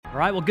All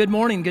right, well, good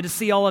morning. Good to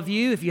see all of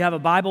you. If you have a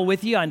Bible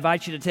with you, I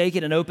invite you to take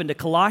it and open to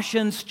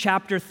Colossians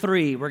chapter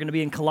 3. We're going to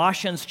be in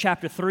Colossians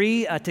chapter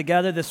 3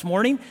 together this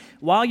morning.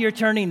 While you're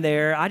turning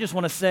there, I just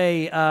want to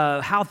say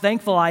how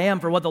thankful I am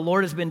for what the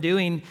Lord has been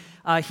doing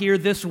here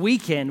this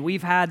weekend.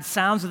 We've had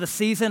Sounds of the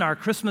Season, our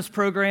Christmas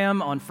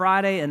program on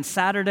Friday and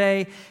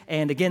Saturday,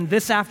 and again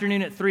this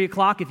afternoon at 3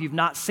 o'clock. If you've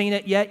not seen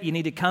it yet, you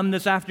need to come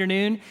this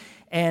afternoon.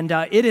 And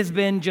it has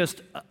been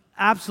just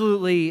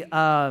absolutely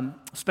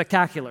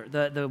spectacular.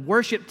 The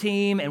worship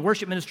team and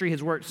worship ministry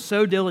has worked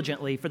so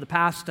diligently for the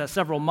past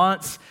several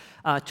months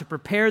to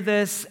prepare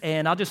this,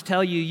 and I'll just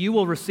tell you, you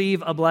will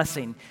receive a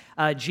blessing.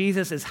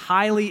 Jesus is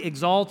highly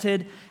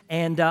exalted,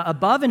 and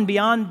above and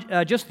beyond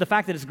just the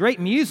fact that it's great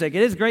music,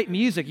 it is great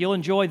music, you'll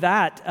enjoy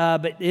that,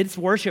 but it's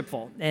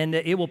worshipful, and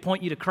it will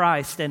point you to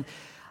Christ. And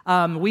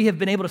we have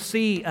been able to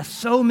see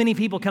so many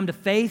people come to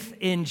faith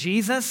in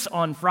Jesus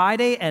on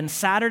Friday and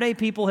Saturday.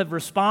 People have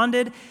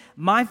responded.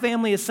 My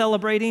family is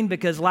celebrating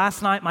because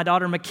last night my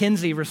daughter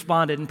Mackenzie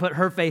responded and put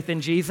her faith in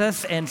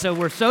Jesus, and so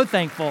we're so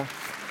thankful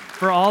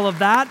for all of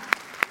that.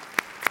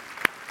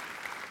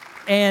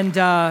 And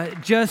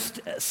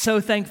just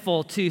so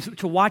thankful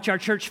to watch our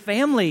church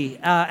family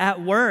at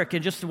work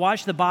and just to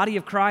watch the body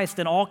of Christ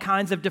in all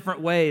kinds of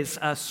different ways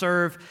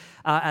serve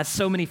as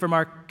so many from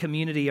our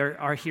community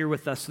are here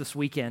with us this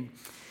weekend.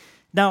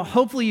 Now,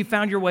 hopefully you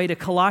found your way to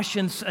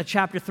Colossians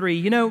chapter 3.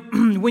 You know,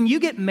 when you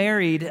get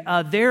married,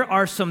 there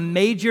are some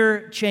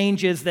major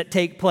changes that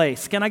take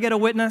place. Can I get a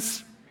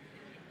witness?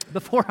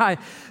 Before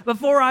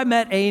I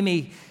met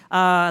Amy,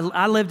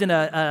 I lived in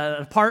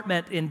an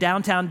apartment in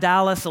downtown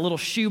Dallas, a little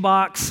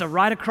shoebox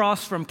right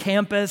across from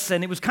campus,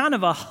 and it was kind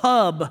of a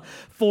hub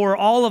for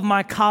all of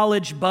my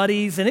college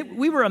buddies, and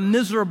we were a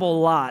miserable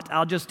lot,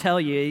 I'll just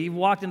tell you. You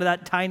walked into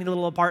that tiny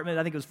little apartment,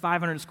 I think it was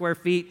 500 square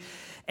feet,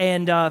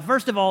 and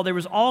first of all, there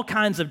was all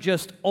kinds of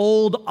just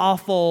old,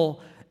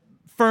 awful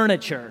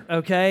furniture,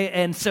 okay?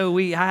 And so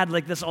I had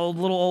like this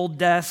old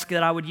desk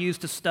that I would use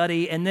to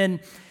study, and then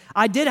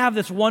I did have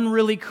this one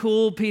really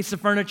cool piece of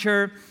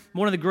furniture,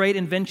 one of the great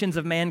inventions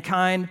of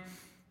mankind,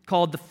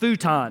 called the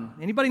futon.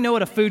 Anybody know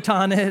what a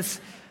futon is?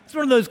 It's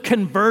one of those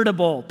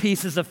convertible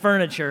pieces of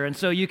furniture, and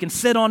so you can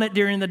sit on it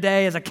during the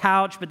day as a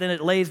couch, but then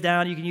it lays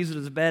down, you can use it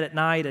as a bed at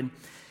night, and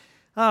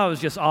it was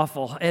just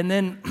awful. And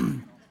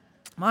then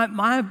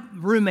my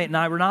roommate and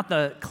I were not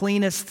the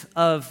cleanest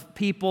of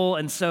people,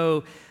 and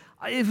so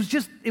it was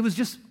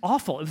just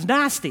awful. It was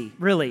nasty,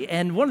 really.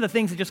 And one of the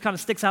things that just kind of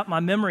sticks out in my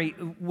memory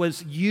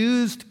was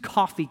used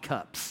coffee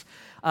cups.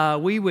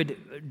 We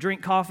would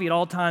drink coffee at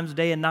all times,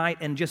 day and night,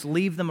 and just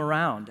leave them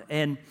around.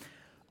 And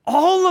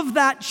all of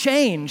that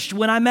changed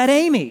when I met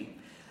Amy.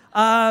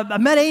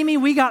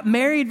 We got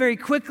married very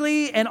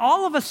quickly, and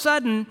all of a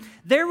sudden,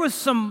 there was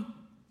some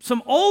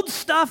old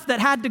stuff that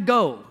had to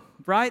go,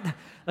 right?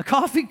 The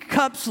coffee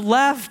cups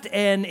left,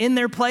 and in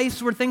their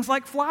place were things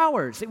like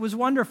flowers. It was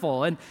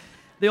wonderful. And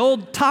the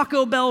old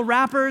Taco Bell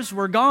wrappers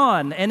were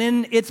gone, and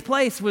in its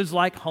place was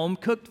like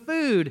home-cooked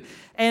food.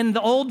 And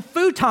the old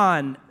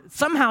futon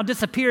somehow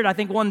disappeared, I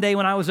think, one day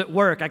when I was at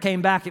work. I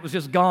came back, it was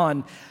just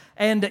gone.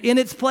 And in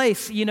its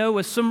place,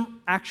 was some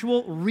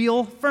actual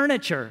real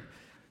furniture.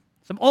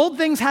 Some old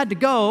things had to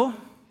go,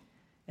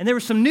 and there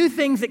were some new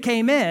things that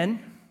came in.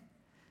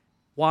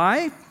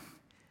 Why?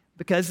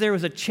 Because there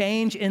was a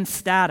change in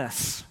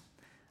status.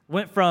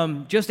 Went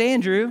from just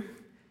Andrew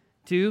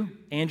to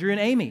Andrew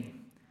and Amy.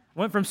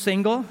 Went from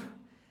single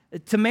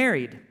to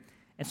married.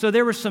 And so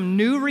there were some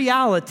new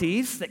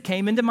realities that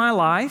came into my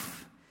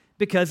life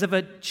because of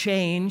a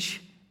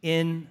change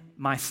in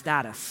my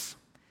status.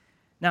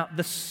 Now,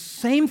 the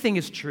same thing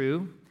is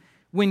true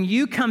when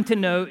you come to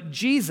know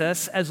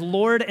Jesus as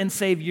Lord and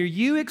Savior.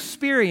 You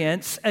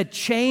experience a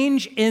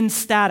change in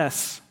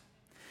status.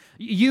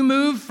 You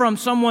move from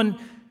someone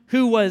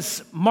who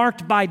was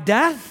marked by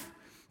death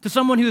to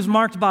someone who is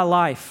marked by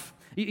life.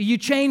 You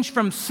change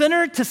from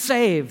sinner to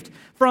saved,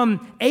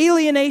 from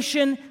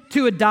alienation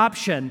to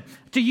adoption.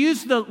 To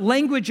use the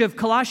language of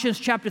Colossians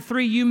chapter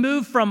 3, you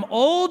move from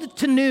old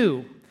to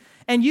new,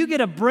 and you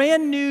get a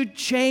brand new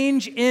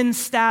change in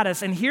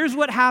status. And here's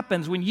what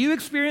happens when you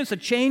experience a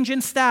change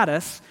in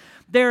status.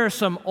 There are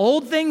some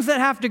old things that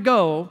have to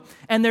go,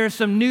 and there are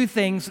some new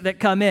things that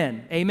come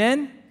in.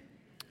 Amen?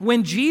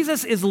 When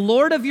Jesus is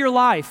Lord of your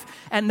life,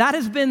 and that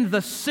has been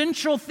the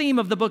central theme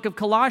of the book of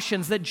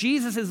Colossians, that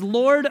Jesus is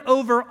Lord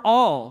over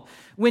all.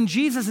 When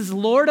Jesus is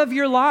Lord of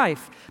your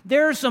life,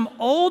 there are some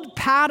old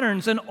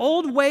patterns and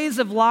old ways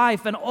of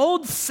life and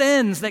old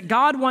sins that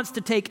God wants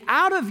to take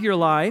out of your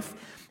life,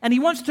 and He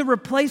wants to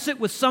replace it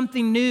with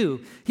something new.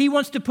 He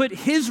wants to put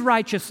His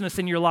righteousness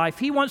in your life.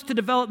 He wants to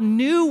develop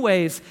new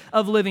ways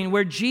of living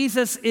where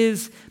Jesus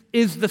is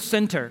the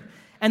center.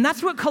 And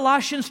that's what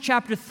Colossians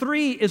chapter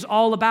 3 is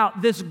all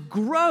about, this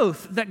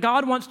growth that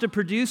God wants to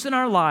produce in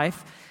our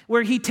life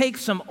where He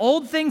takes some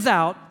old things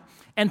out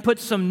and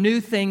puts some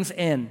new things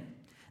in.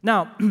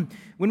 Now,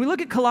 when we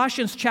look at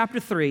Colossians chapter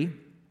 3,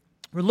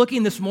 we're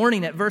looking this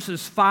morning at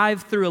verses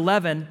 5 through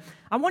 11.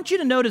 I want you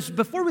to notice,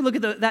 before we look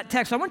at that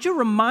text, I want to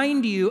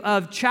remind you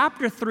of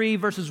chapter 3,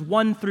 verses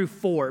 1 through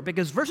 4,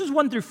 because verses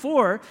 1 through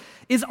 4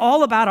 is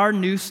all about our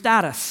new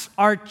status,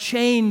 our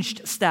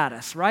changed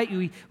status, right?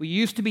 We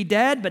used to be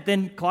dead, but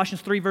then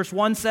Colossians 3, verse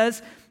 1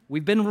 says,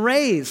 we've been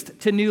raised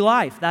to new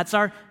life. That's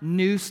our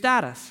new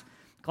status.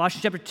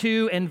 Colossians chapter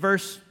 2 and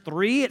verse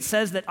 3, it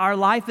says that our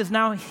life is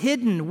now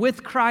hidden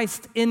with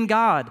Christ in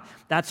God.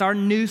 That's our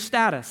new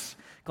status.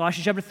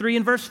 Colossians chapter 3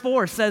 and verse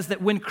 4 says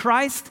that when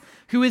Christ,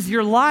 who is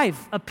your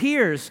life,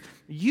 appears,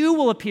 you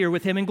will appear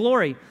with him in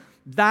glory.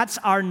 That's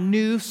our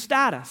new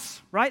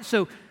status, right?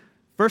 So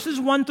verses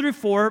 1 through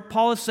 4,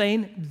 Paul is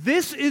saying,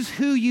 this is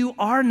who you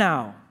are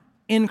now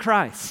in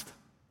Christ.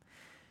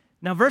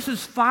 Now,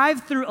 verses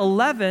 5 through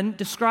 11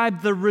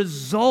 describe the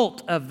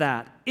result of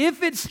that.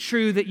 If it's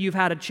true that you've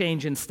had a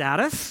change in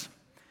status,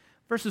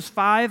 verses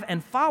 5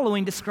 and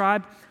following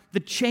describe the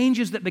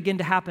changes that begin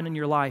to happen in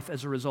your life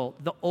as a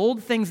result. The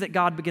old things that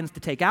God begins to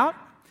take out,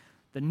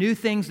 the new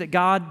things that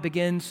God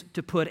begins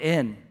to put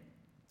in.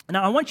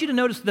 Now, I want you to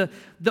notice the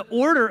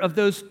order of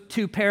those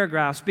two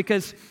paragraphs,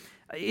 because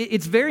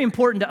it's very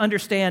important to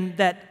understand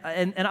that,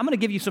 and I'm going to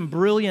give you some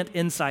brilliant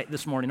insight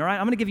this morning, all right?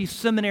 I'm going to give you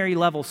seminary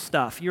level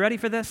stuff. You ready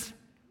for this?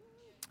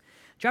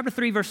 Chapter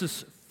 3,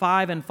 verses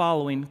 5 and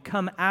following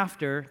come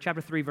after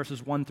chapter 3,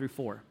 verses 1 through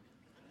 4.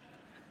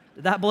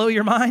 Did that blow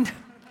your mind?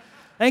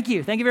 Thank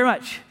you. Thank you very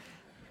much.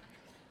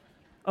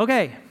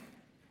 Okay.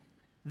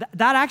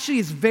 That actually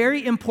is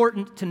very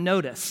important to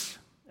notice,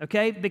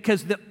 okay?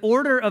 Because the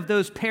order of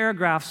those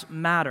paragraphs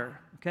matter,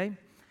 okay?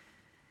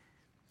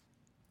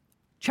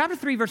 Chapter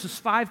 3, verses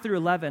 5 through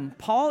 11,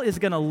 Paul is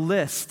going to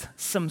list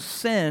some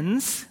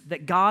sins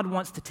that God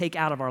wants to take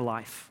out of our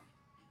life.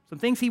 Some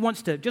things he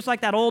wants to, just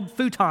like that old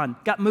futon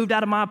got moved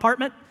out of my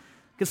apartment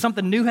because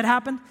something new had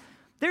happened.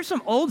 There's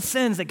some old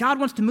sins that God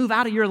wants to move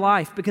out of your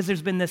life because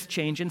there's been this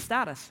change in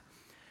status.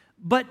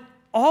 But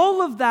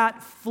all of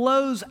that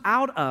flows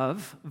out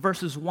of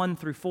verses 1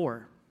 through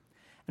 4.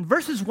 And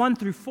verses 1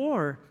 through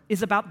 4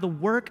 is about the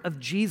work of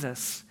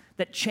Jesus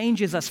that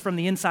changes us from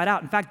the inside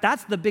out. In fact,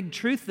 that's the big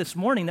truth this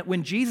morning, that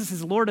when Jesus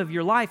is Lord of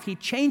your life, he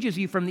changes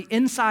you from the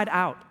inside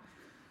out.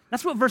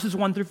 That's what verses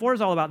 1 through 4 is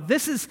all about.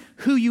 This is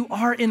who you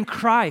are in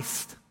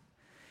Christ.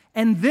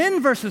 And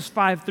then verses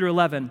 5 through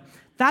 11,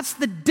 that's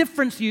the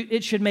difference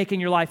it should make in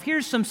your life.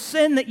 Here's some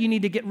sin that you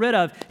need to get rid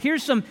of.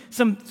 Here's some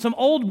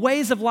old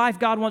ways of life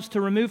God wants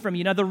to remove from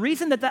you. Now, the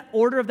reason that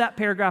order of that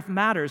paragraph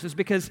matters is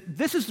because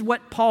this is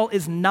what Paul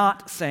is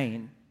not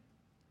saying.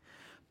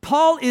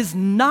 Paul is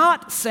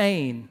not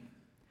saying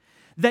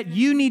that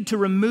you need to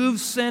remove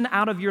sin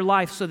out of your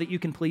life so that you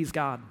can please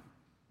God.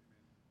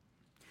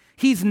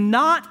 He's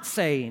not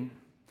saying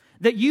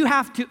that you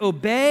have to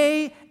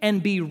obey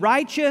and be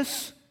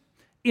righteous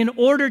in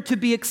order to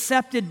be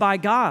accepted by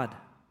God.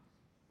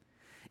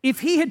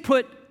 If he had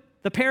put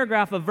the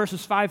paragraph of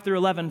verses 5 through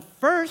 11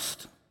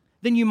 first,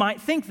 then you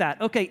might think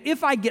that, okay,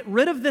 if I get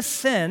rid of this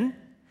sin,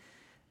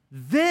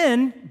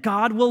 then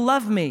God will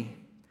love me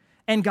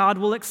and God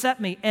will accept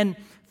me. And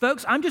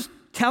folks, I'm just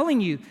telling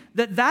you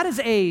that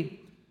is a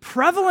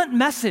prevalent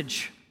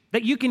message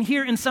that you can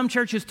hear in some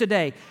churches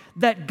today,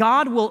 that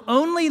God will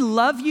only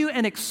love you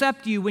and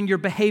accept you when your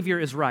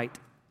behavior is right.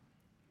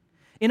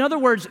 In other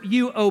words,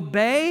 you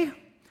obey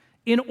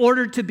in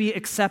order to be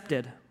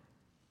accepted.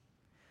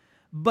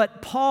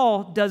 But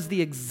Paul does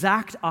the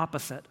exact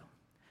opposite.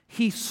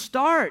 He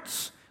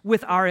starts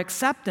with our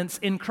acceptance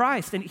in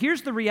Christ. And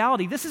here's the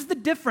reality. This is the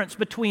difference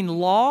between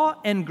law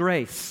and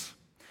grace.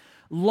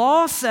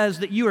 Law says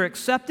that you are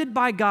accepted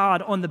by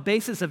God on the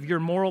basis of your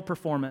moral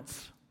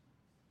performance.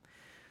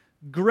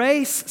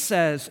 Grace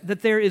says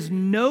that there is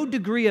no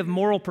degree of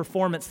moral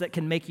performance that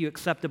can make you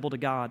acceptable to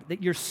God,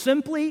 that you're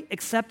simply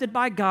accepted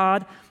by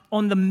God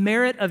on the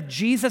merit of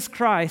Jesus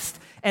Christ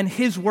and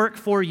his work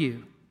for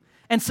you.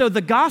 And so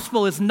the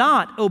gospel is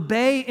not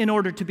obey in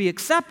order to be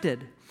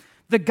accepted.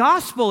 The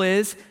gospel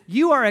is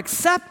you are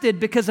accepted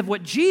because of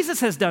what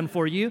Jesus has done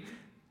for you,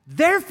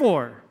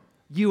 therefore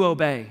you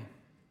obey.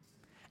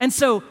 And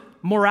so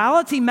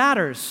morality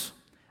matters.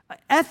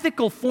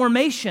 Ethical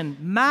formation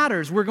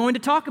matters. We're going to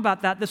talk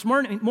about that this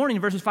morning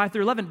in verses 5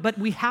 through 11, but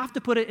we have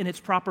to put it in its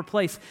proper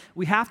place.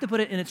 We have to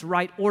put it in its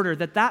right order,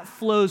 that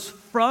flows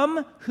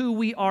from who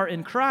we are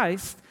in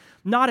Christ,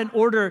 not in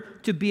order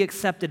to be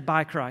accepted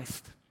by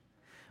Christ.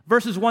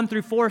 Verses 1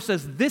 through 4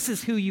 says, this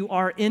is who you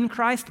are in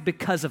Christ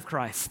because of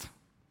Christ.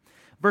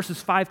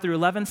 Verses 5 through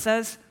 11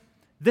 says,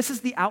 this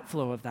is the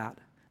outflow of that.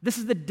 This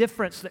is the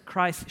difference that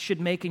Christ should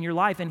make in your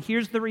life. And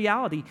here's the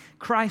reality.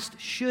 Christ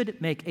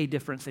should make a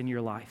difference in your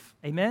life.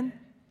 Amen?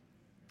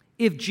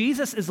 If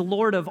Jesus is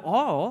Lord of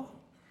all,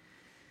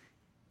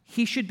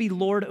 he should be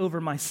Lord over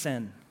my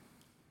sin.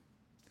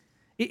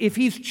 If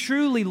he's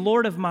truly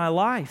Lord of my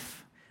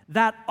life,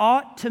 that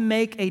ought to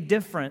make a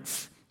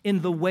difference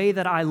in the way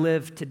that I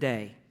live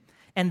today.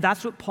 And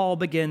that's what Paul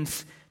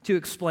begins to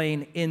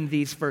explain in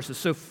these verses.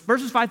 So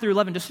verses 5 through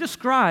 11 just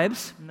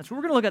describes, and that's what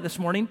we're going to look at this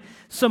morning,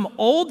 some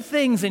old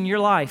things in your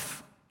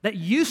life that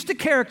used to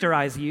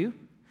characterize you,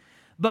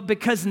 But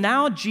because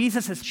now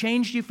Jesus has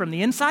changed you from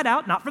the inside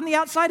out, not from the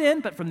outside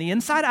in, but from the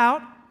inside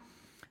out,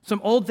 some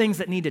old things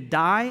that need to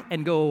die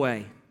and go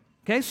away.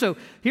 Okay, so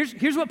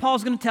here's what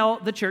Paul's going to tell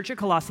the church at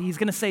Colossae. He's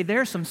going to say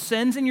there are some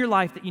sins in your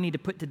life that you need to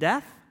put to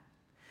death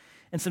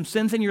and some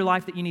sins in your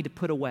life that you need to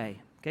put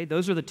away. Okay,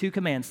 those are the two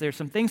commands. There's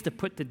some things to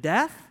put to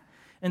death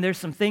and there's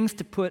some things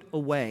to put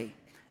away.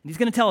 And he's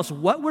going to tell us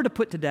what we're to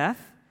put to death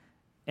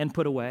and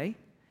put away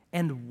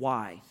and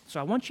why. So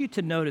I want you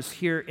to notice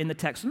here in the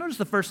text. So notice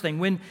the first thing.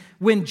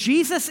 When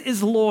Jesus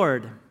is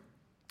Lord,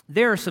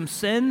 there are some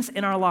sins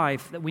in our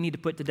life that we need to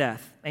put to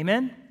death.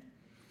 Amen?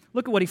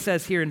 Look at what he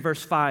says here in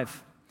verse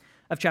 5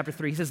 of chapter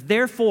 3. He says,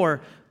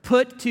 therefore,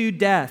 put to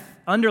death.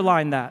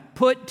 Underline that.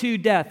 Put to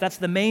death. That's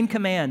the main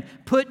command.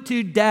 Put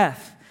to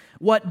death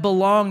what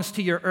belongs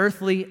to your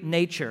earthly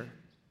nature.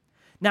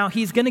 Now,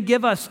 he's going to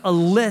give us a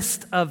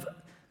list of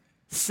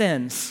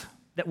sins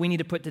that we need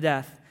to put to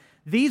death.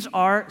 These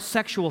are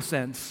sexual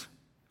sins,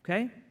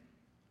 okay?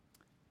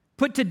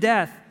 Put to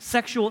death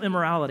sexual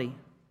immorality,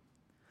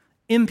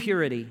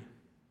 impurity,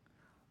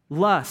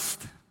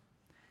 lust,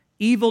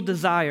 evil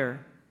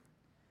desire,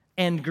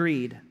 and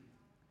greed.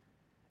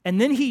 And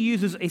then he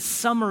uses a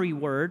summary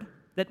word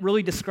that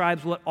really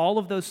describes what all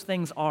of those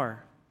things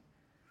are.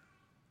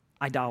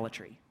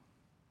 Idolatry.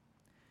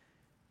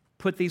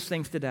 Put these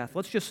things to death.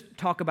 Let's just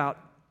talk about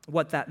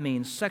what that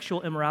means.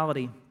 Sexual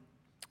immorality.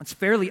 It's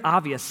fairly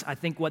obvious, I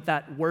think, what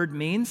that word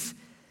means.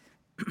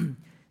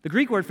 The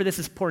Greek word for this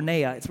is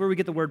porneia. It's where we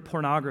get the word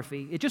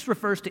pornography. It just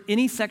refers to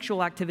any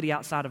sexual activity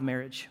outside of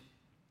marriage.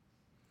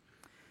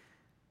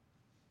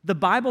 The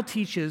Bible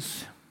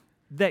teaches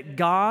that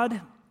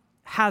God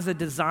has a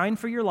design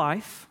for your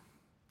life.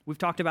 We've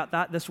talked about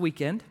that this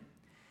weekend.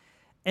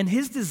 And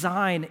his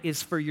design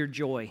is for your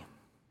joy.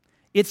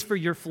 It's for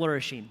your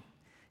flourishing.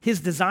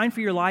 His design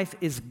for your life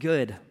is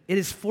good. It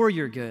is for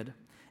your good.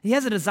 He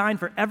has a design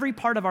for every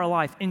part of our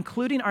life,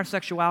 including our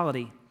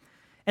sexuality.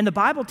 And the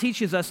Bible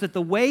teaches us that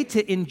the way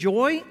to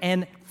enjoy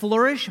and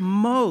flourish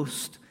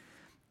most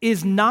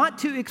is not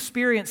to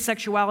experience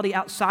sexuality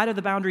outside of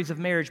the boundaries of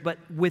marriage, but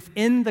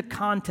within the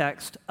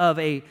context of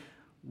a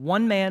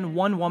one-man,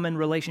 one-woman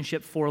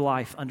relationship for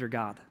life under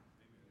God.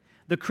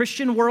 The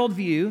Christian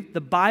worldview,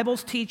 the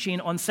Bible's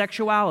teaching on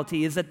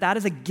sexuality is that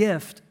is a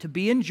gift to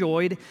be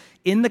enjoyed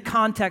in the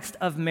context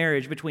of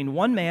marriage between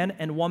one man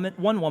and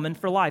one woman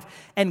for life.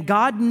 And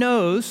God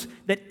knows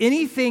that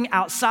anything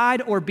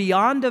outside or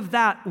beyond of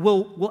that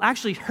will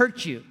actually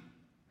hurt you.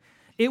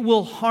 It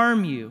will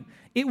harm you.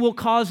 It will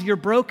cause your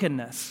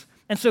brokenness.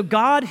 And so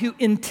God, who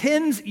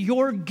intends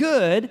your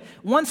good,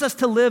 wants us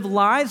to live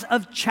lives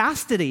of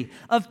chastity,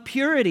 of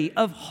purity,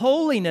 of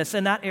holiness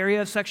in that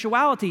area of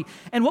sexuality.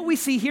 And what we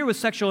see here with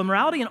sexual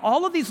immorality and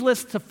all of these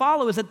lists to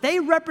follow is that they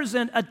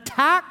represent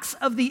attacks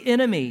of the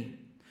enemy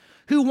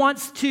who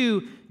wants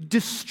to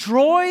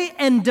destroy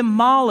and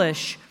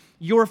demolish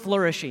your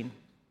flourishing.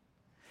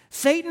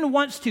 Satan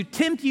wants to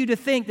tempt you to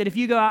think that if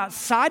you go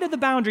outside of the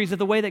boundaries of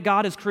the way that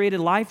God has created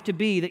life to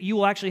be, that you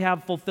will actually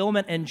have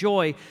fulfillment and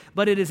joy,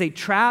 but it is a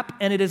trap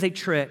and it is a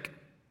trick.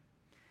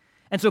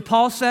 And so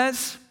Paul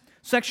says,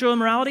 sexual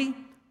immorality,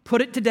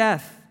 put it to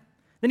death.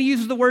 Then he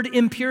uses the word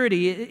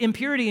impurity.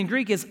 Impurity in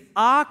Greek is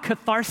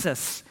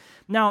akatharsis.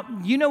 Now,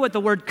 you know what the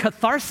word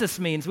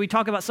catharsis means. We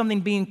talk about something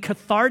being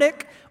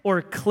cathartic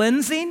or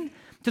cleansing.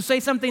 To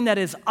say something that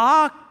is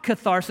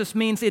akatharsis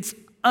means it's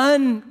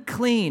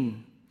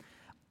unclean,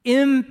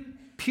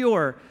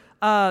 impure.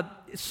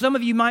 Some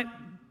of you might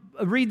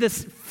read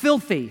this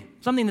filthy,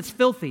 something that's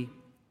filthy.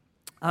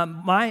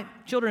 My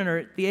children are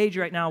at the age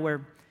right now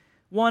where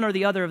one or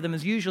the other of them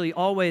is usually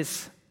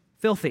always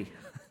filthy.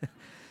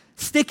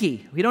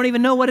 Sticky. We don't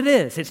even know what it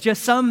is. It's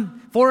just some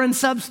foreign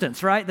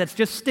substance, right? That's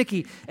just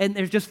sticky. And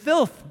there's just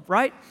filth,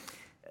 right?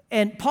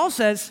 And Paul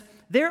says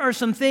there are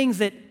some things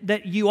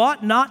that you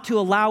ought not to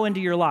allow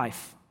into your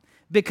life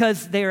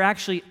because they are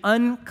actually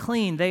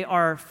unclean. They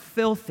are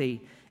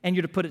filthy, and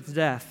you're to put it to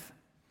death.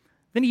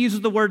 Then he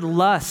uses the word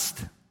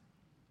lust.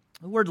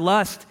 The word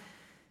lust,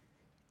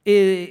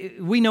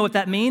 we know what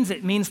that means.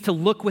 It means to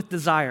look with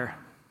desire.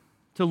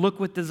 To look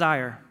with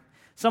desire.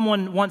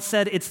 Someone once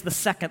said it's the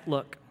second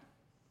look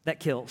that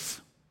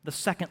kills. The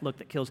second look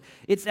that kills.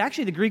 It's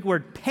actually the Greek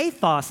word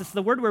pathos. It's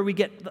the word where we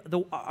get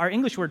our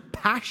English word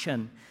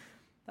passion.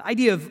 The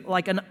idea of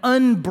like an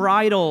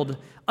unbridled,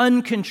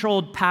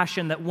 uncontrolled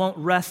passion that won't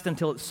rest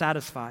until it's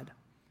satisfied.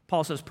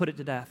 Paul says, put it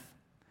to death.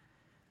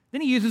 Then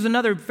he uses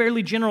another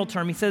fairly general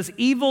term. He says,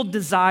 evil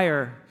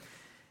desire.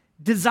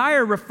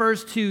 Desire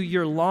refers to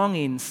your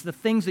longings, the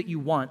things that you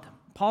want.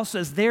 Paul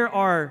says there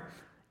are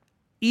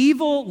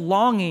evil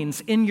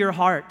longings in your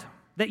heart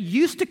that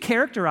used to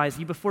characterize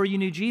you before you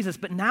knew Jesus,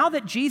 but now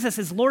that Jesus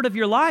is Lord of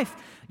your life,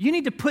 you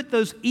need to put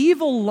those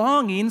evil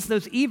longings,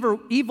 those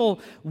evil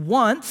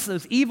wants,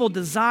 those evil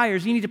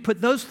desires, you need to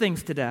put those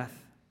things to death.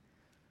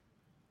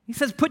 He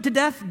says, put to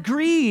death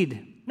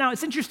greed. Now,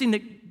 it's interesting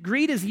that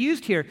greed is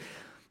used here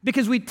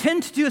because we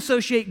tend to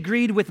associate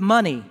greed with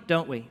money,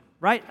 don't we?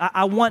 Right?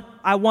 I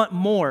want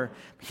more.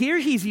 Here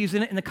he's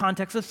using it in the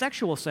context of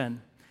sexual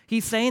sin.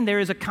 He's saying there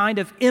is a kind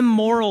of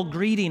immoral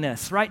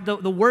greediness, right? The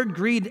word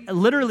greed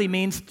literally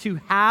means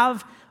to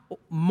have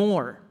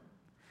more.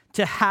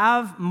 To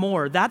have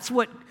more. That's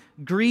what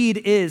greed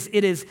is.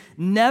 It is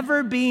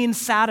never being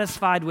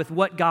satisfied with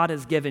what God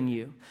has given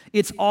you.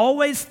 It's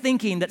always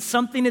thinking that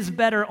something is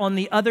better on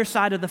the other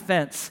side of the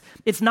fence.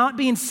 It's not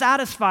being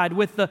satisfied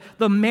with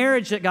the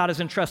marriage that God has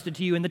entrusted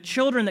to you and the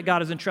children that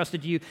God has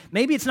entrusted to you.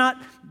 Maybe it's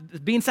not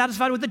being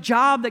satisfied with the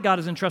job that God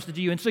has entrusted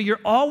to you. And so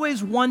you're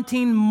always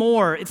wanting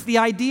more. It's the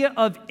idea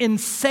of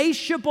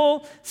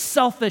insatiable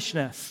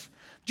selfishness,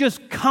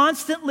 just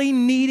constantly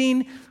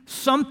needing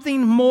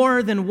something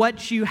more than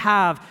what you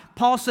have.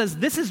 Paul says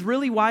this is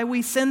really why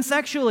we sin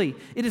sexually.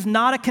 It is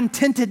not a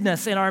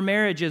contentedness in our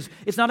marriages.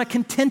 It's not a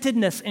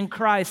contentedness in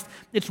Christ.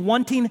 It's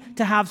wanting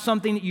to have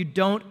something that you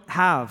don't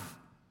have.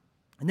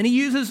 And then he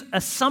uses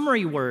a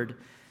summary word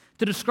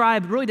to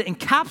describe, really to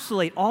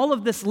encapsulate all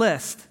of this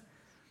list.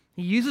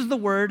 He uses the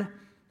word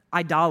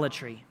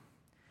idolatry.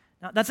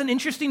 Now, that's an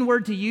interesting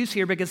word to use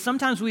here because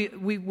sometimes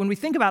when we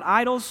think about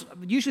idols,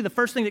 usually the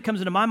first thing that comes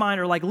into my mind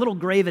are like little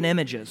graven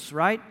images,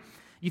 right?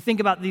 You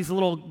think about these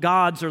little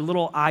gods or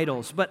little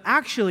idols, but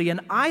actually an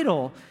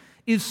idol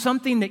is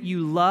something that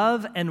you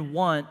love and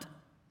want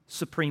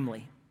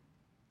supremely.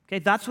 Okay,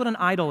 that's what an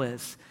idol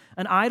is.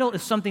 An idol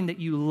is something that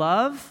you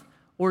love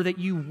or that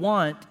you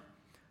want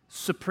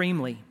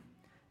supremely.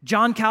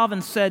 John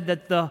Calvin said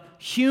that the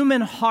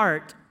human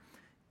heart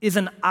is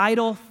an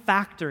idol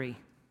factory.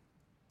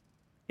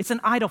 It's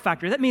an idol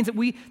factory. That means that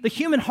the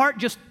human heart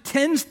just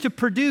tends to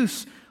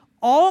produce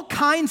all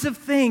kinds of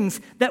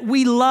things that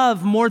we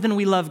love more than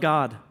we love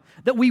God,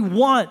 that we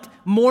want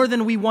more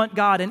than we want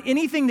God. And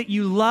anything that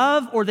you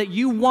love or that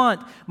you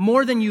want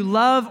more than you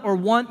love or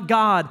want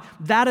God,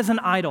 that is an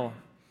idol.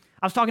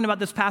 I was talking about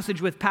this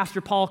passage with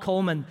Pastor Paul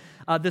Coleman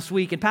this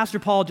week, and Pastor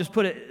Paul just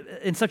put it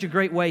in such a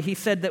great way. He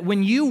said that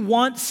when you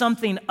want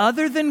something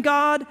other than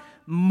God,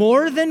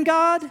 more than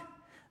God,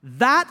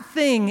 that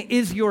thing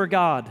is your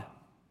God.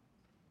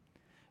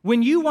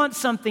 When you want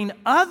something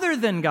other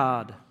than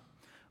God,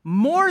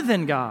 more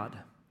than God,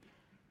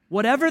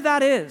 whatever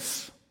that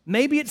is,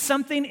 maybe it's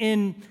something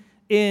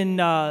in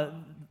the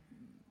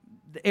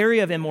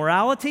area of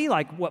immorality,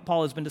 like what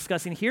Paul has been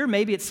discussing here.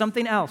 Maybe it's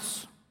something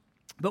else.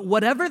 But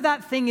whatever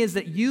that thing is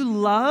that you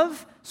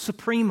love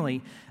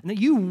supremely and that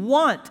you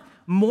want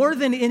more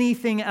than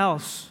anything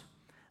else,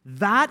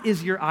 that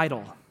is your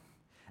idol.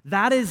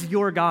 That is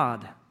your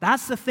God.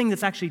 That's the thing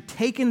that's actually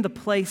taken the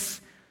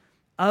place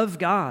of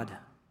God.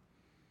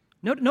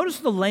 Notice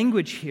the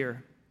language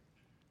here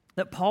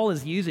that Paul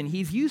is using.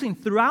 He's using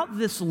throughout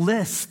this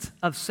list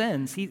of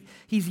sins,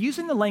 he's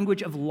using the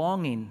language of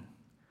longing,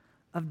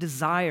 of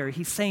desire.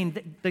 He's saying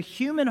that the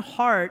human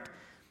heart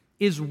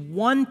is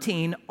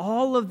wanting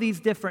all of these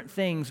different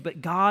things,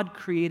 but God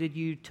created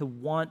you to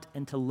want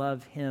and to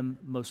love Him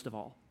most of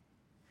all.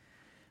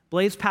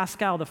 Blaise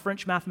Pascal, the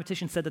French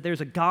mathematician, said that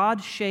there's a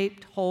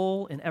God-shaped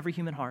hole in every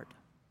human heart.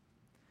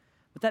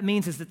 What that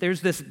means is that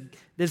there's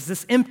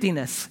this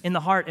emptiness in the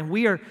heart, and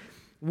we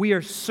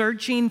are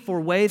searching for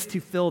ways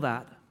to fill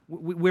that.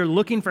 We're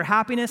looking for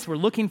happiness, we're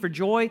looking for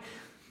joy,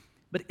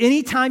 but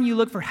anytime you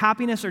look for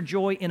happiness or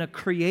joy in a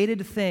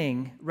created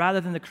thing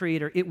rather than the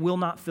Creator, it will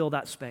not fill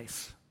that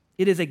space.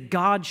 It is a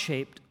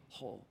God-shaped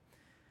hole.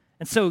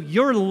 And so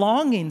your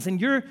longings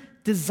and your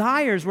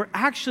desires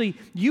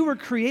you were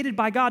created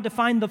by God to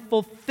find the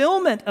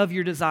fulfillment of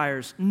your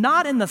desires,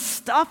 not in the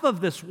stuff of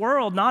this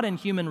world, not in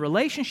human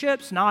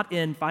relationships, not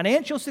in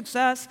financial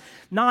success,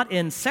 not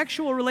in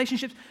sexual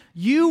relationships.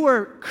 You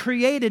were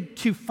created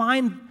to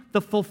find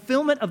the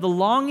fulfillment of the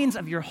longings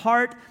of your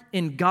heart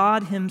in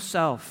God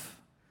Himself.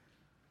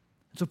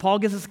 So Paul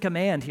gives us a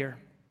command here.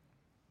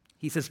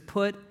 He says,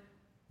 put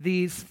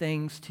these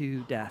things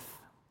to death.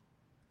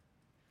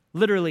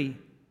 Literally,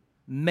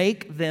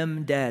 make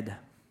them dead.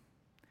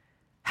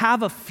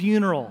 Have a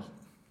funeral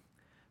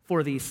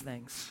for these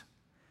things.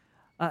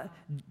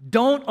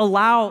 Don't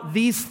allow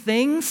these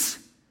things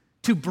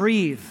to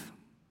breathe.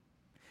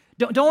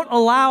 Don't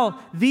allow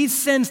these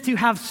sins to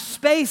have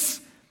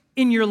space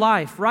in your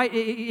life, right?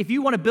 If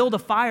you want to build a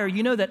fire,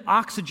 you know that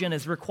oxygen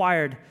is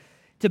required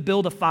to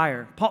build a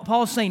fire.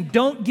 Paul is saying,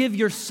 don't give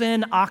your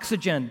sin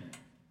oxygen.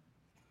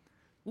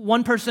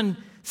 One person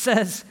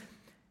says,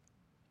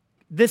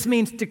 this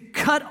means to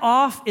cut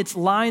off its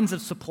lines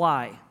of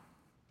supply.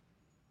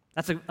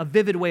 That's a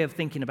vivid way of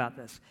thinking about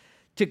this.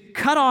 To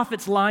cut off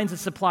its lines of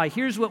supply.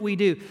 Here's what we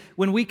do.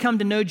 When we come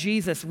to know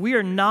Jesus, we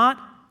are not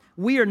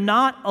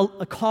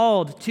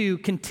called to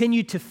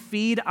continue to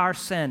feed our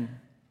sin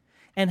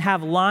and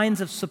have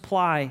lines of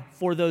supply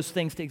for those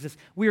things to exist.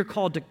 We are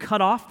called to cut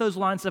off those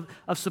lines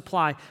of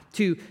supply,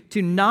 to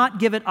not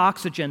give it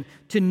oxygen,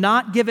 to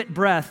not give it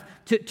breath,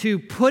 to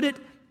put it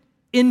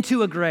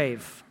into a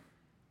grave.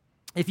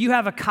 If you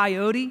have a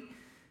coyote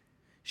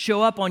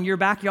show up on your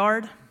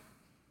backyard,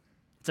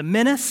 it's a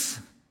menace.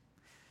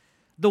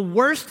 The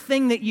worst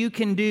thing that you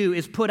can do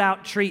is put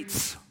out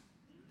treats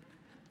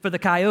for the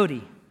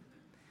coyote,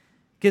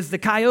 because the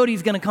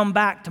coyote's going to come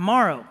back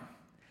tomorrow,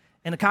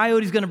 and the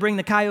coyote's going to bring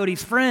the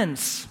coyote's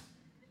friends.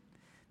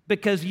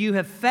 because you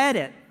have fed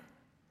it.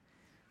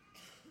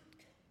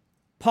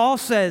 Paul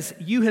says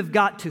you have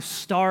got to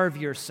starve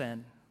your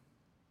sin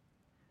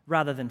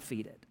rather than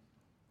feed it.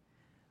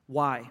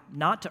 Why?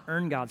 Not to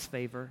earn God's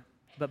favor,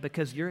 but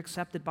because you're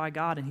accepted by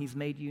God and He's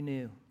made you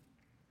new.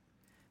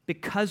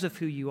 Because of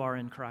who you are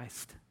in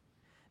Christ.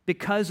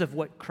 Because of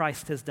what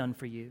Christ has done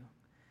for you.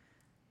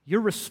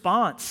 Your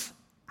response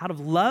out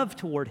of love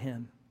toward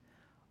Him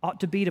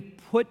ought to be to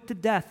put to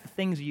death the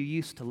things you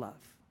used to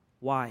love.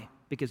 Why?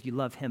 Because you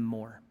love Him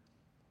more.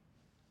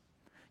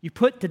 You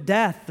put to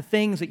death the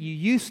things that you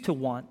used to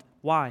want.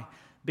 Why?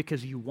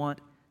 Because you want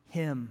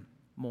Him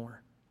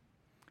more.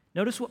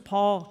 Notice what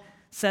Paul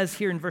says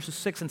here in verses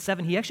 6 and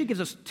 7. He actually gives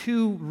us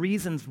two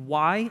reasons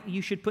why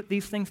you should put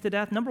these things to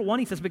death. Number one,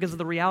 he says because of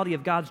the reality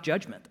of God's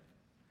judgment.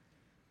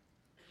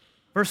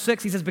 Verse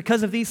 6, he says,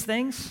 because of these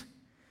things,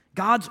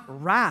 God's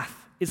wrath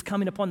is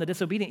coming upon the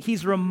disobedient.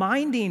 He's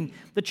reminding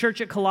the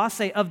church at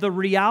Colossae of the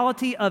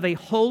reality of a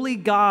holy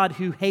God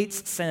who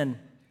hates sin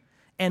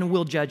and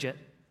will judge it.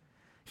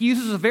 He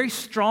uses a very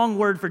strong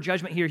word for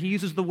judgment here. He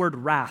uses the word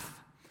wrath.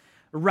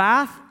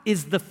 Wrath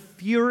is the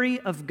fury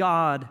of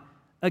God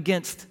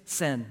against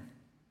sin.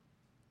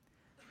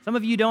 Some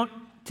of you don't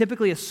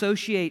typically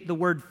associate the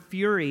word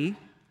fury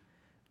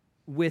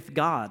with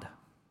God,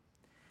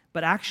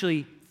 but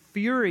actually,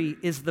 fury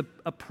is the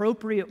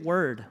appropriate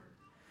word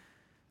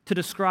to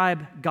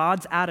describe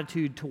God's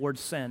attitude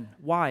towards sin.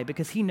 Why?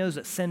 Because He knows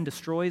that sin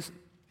destroys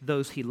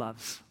those He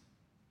loves.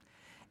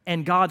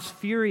 And God's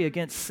fury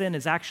against sin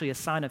is actually a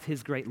sign of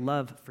His great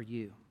love for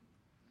you.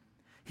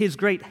 His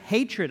great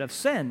hatred of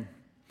sin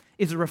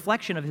is a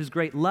reflection of His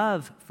great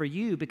love for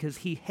you because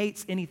He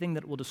hates anything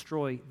that will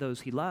destroy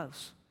those He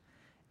loves.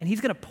 And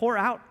He's going to pour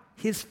out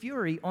His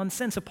fury on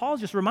sin. So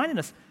Paul's just reminding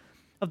us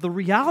of the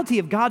reality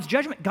of God's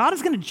judgment. God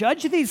is going to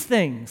judge these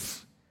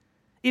things.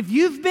 If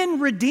you've been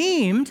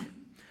redeemed,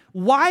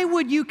 why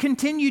would you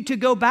continue to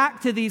go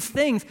back to these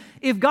things?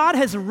 If God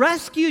has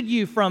rescued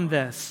you from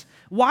this,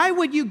 why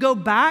would you go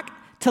back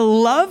to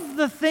love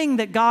the thing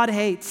that God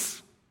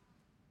hates?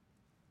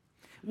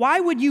 Why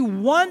would you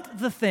want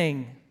the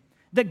thing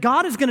that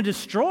God is going to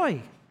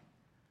destroy?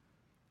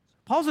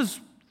 Paul says,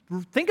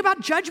 think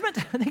about judgment.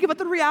 Think about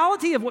the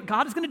reality of what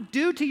God is going to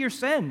do to your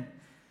sin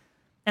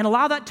and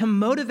allow that to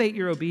motivate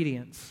your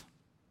obedience.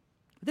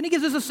 But then he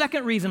gives us a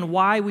second reason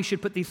why we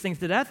should put these things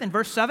to death. In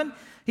verse 7,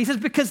 he says,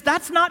 because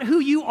that's not who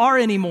you are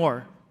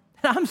anymore.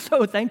 And I'm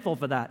so thankful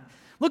for that.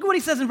 Look at what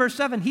he says in verse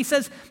 7. He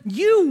says,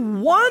 you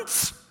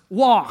once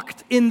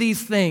walked in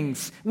these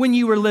things when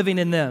you were living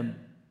in them.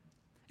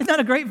 Isn't that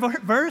a great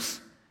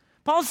verse?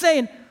 Paul's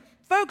saying,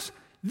 folks,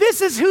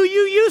 this is who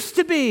you used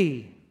to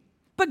be.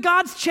 But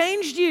God's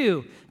changed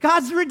you.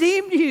 God's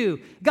redeemed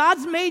you.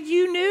 God's made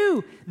you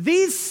new.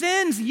 These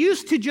sins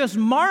used to just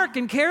mark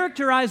and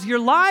characterize your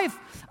life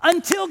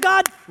until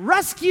God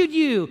rescued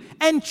you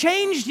and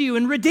changed you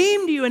and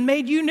redeemed you and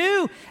made you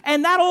new.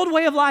 And that old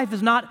way of life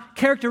is not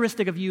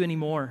characteristic of you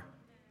anymore.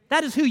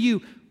 That is who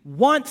you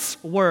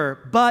once were,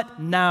 but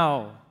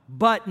now,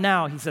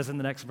 he says in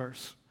the next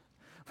verse.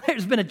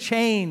 There's been a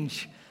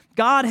change.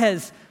 God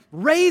has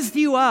raised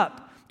you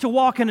up to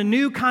walk in a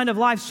new kind of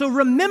life. So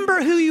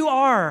remember who you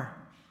are.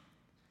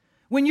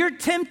 When you're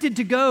tempted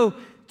to go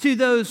to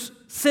those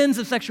sins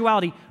of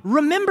sexuality,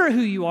 remember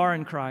who you are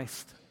in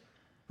Christ.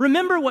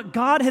 Remember what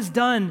God has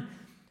done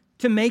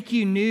to make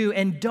you new,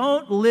 and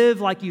don't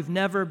live like you've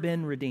never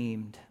been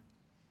redeemed.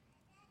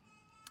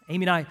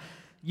 Amy and I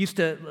used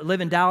to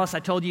live in Dallas. I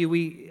told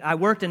you I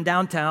worked in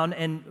downtown,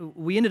 and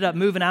we ended up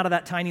moving out of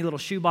that tiny little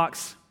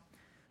shoebox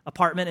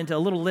apartment into a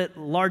little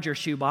larger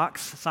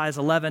shoebox, size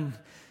 11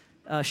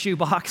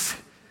 shoebox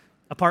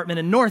apartment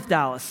in North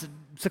Dallas,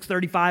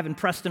 635 and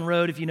Preston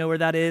Road, if you know where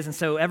that is. And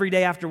so every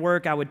day after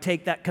work, I would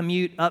take that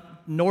commute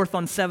up north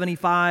on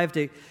 75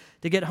 to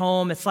get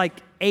home. It's like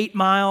 8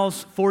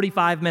 miles,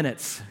 45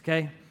 minutes,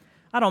 okay?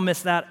 I don't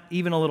miss that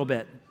even a little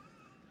bit.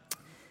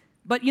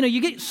 But,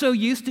 you get so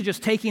used to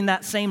just taking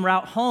that same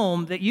route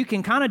home that you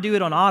can kind of do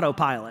it on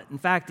autopilot. In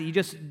fact, you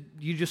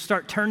just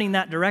start turning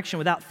that direction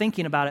without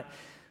thinking about it.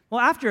 Well,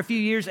 after a few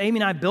years,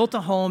 Amy and I built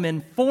a home in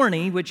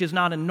Forney, which is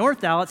not in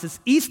North Dallas, it's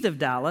east of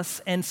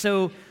Dallas, and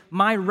so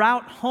my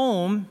route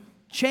home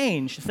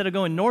changed. Instead of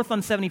going north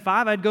on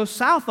 75, I'd go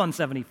south on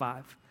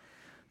 75.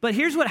 But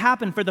here's what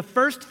happened for the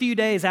first few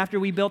days after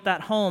we built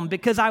that home.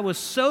 Because I was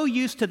so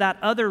used to that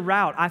other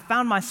route, I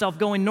found myself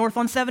going north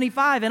on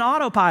 75 in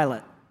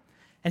autopilot.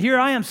 And here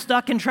I am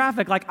stuck in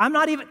traffic, like I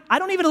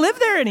don't even live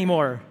there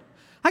anymore.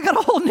 I got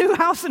a whole new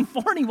house in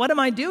Forney. What am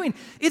I doing?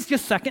 It's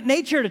just second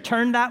nature to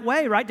turn that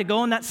way, right? To go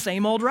on that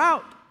same old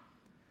route.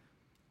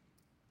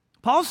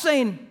 Paul's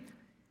saying,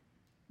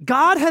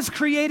 God has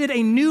created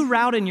a new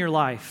route in your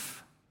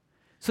life.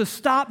 So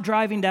stop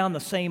driving down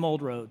the same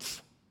old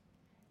roads.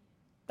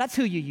 That's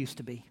who you used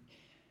to be.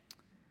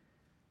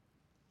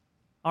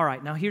 All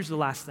right, now here's the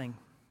last thing.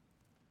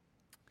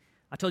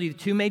 I told you the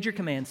two major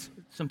commands,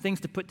 some things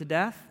to put to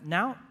death,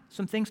 now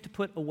some things to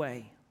put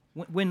away.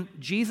 When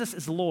Jesus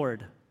is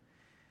Lord,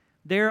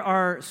 there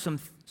are some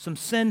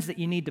sins that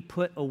you need to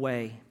put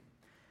away.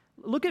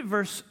 Look at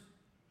verse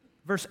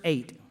verse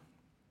 8.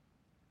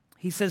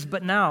 He says,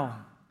 but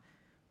now,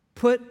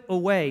 put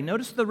away.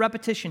 Notice the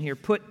repetition here.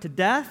 Put to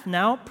death,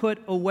 now put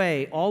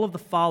away all of the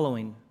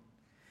following.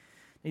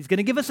 He's going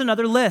to give us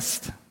another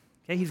list.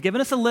 Okay, he's given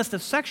us a list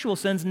of sexual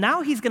sins.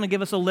 Now he's going to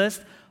give us a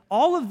list.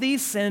 All of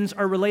these sins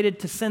are related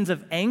to sins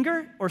of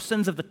anger or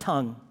sins of the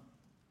tongue.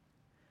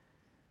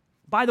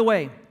 By the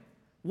way,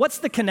 what's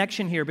the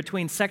connection here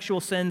between sexual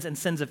sins and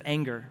sins of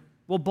anger?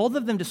 Well, both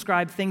of them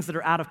describe things that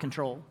are out of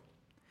control,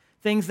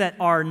 things that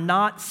are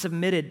not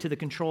submitted to the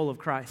control of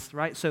Christ,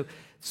 right? So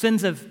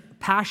sins of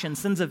passion,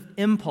 sins of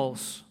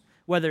impulse,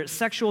 whether it's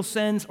sexual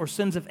sins or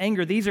sins of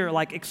anger, these are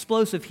like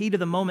explosive, heat of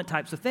the moment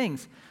types of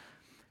things.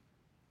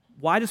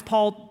 Why does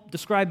Paul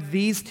describe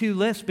these two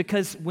lists?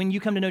 Because when you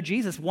come to know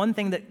Jesus, one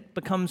thing that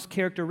becomes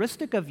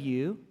characteristic of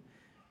you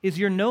is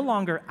you're no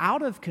longer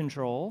out of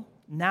control.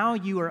 Now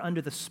you are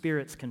under the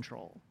Spirit's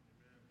control.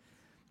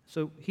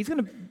 So he's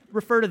going to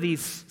refer to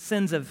these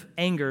sins of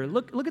anger.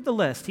 Look at the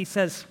list. He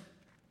says,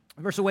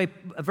 verse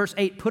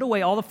 8, put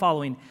away all the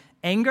following: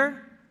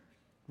 anger,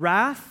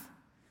 wrath,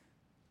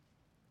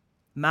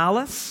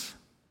 malice,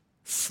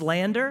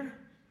 slander,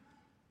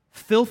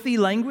 filthy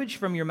language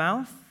from your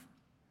mouth.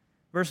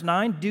 Verse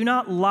 9, do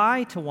not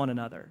lie to one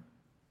another.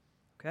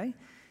 Okay?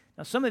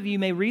 Now, some of you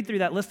may read through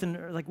that list and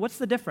are like, what's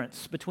the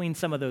difference between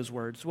some of those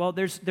words? Well,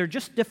 they're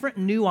just different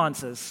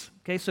nuances.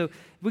 Okay, so if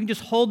we can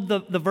just hold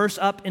the verse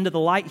up into the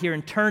light here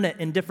and turn it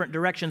in different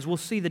directions, we'll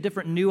see the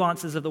different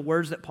nuances of the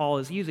words that Paul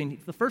is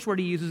using. The first word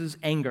he uses is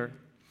anger.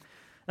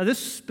 Now, this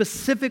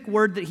specific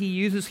word that he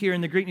uses here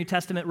in the Greek New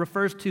Testament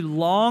refers to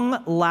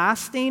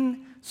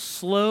long-lasting,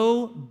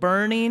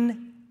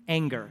 slow-burning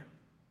anger,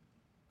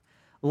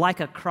 like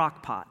a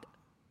crock pot.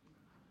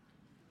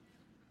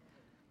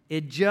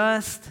 It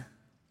just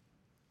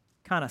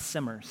kind of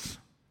simmers.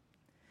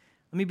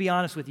 Let me be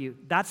honest with you.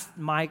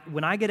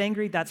 When I get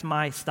angry, that's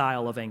my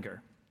style of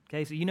anger.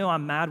 Okay, so you know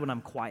I'm mad when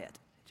I'm quiet.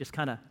 Just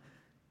kind of,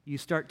 you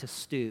start to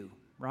stew,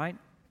 right?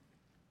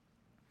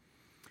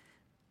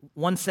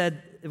 One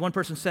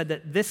person said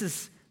that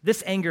this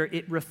anger,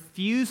 it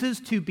refuses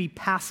to be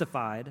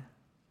pacified,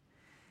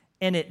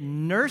 and it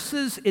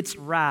nurses its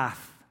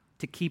wrath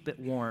to keep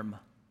it warm.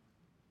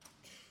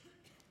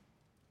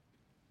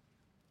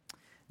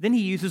 Then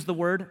he uses the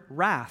word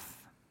wrath.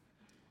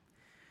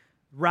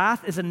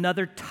 Wrath is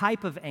another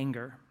type of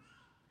anger.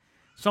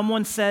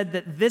 Someone said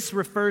that this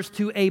refers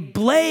to a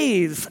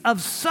blaze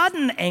of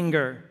sudden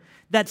anger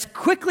that's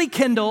quickly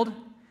kindled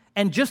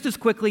and just as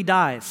quickly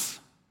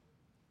dies.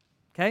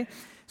 Okay?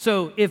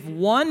 So if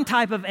one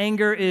type of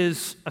anger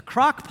is a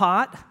crock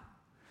pot,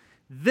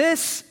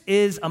 this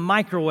is a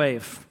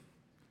microwave.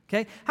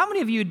 Okay? How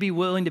many of you would be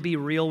willing to be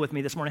real with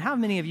me this morning? How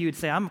many of you would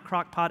say, I'm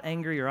crock pot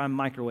angry or I'm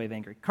microwave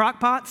angry? Crock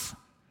pots?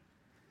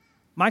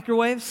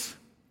 Microwaves?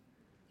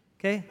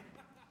 Okay?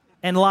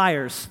 And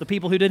liars, the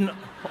people who didn't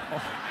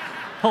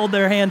hold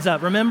their hands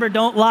up. Remember,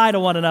 don't lie to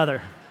one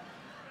another.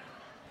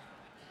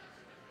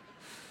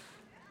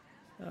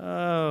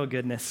 Oh,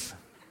 goodness.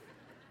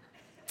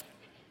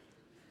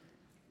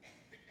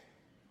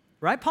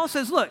 Right? Paul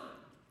says, look,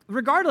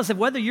 regardless of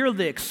whether you're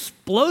the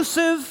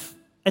explosive,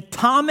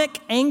 atomic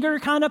anger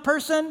kind of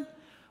person,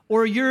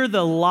 or you're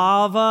the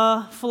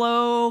lava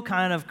flow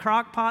kind of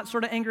crock pot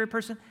sort of angry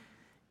person,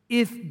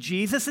 if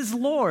Jesus is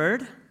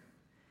Lord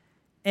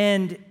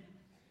and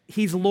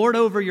He's Lord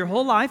over your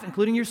whole life,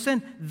 including your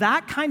sin,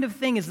 that kind of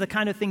thing is the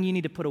kind of thing you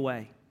need to put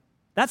away.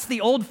 That's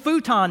the old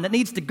futon that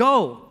needs to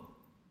go.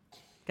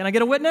 Can I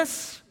get a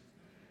witness?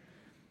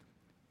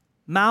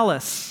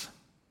 Malice.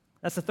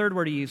 That's the third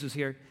word he uses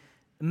here.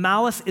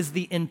 Malice is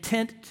the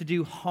intent to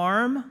do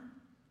harm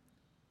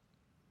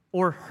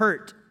or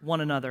hurt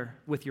one another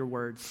with your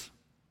words.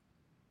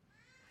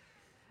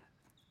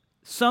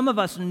 Some of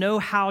us know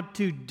how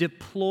to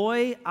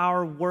deploy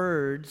our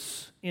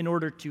words in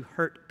order to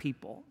hurt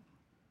people.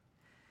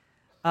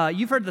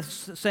 You've heard the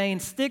saying,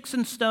 sticks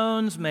and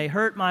stones may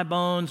hurt my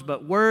bones,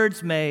 but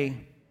words may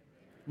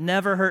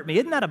never hurt me.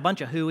 Isn't that a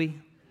bunch of hooey?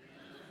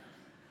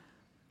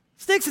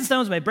 Sticks and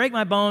stones may break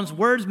my bones,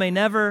 words may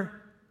never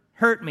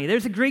hurt me.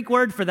 There's a Greek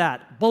word for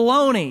that,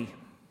 baloney.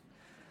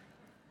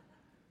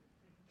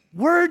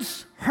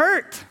 Words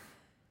hurt.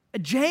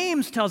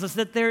 James tells us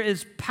that there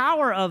is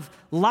power of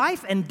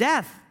life and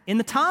death in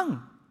the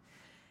tongue.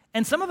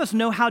 And some of us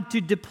know how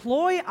to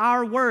deploy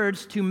our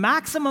words to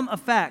maximum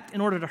effect in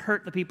order to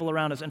hurt the people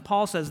around us. And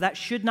Paul says that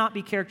should not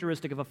be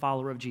characteristic of a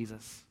follower of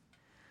Jesus.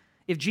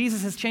 If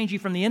Jesus has changed you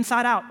from the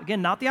inside out,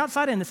 again, not the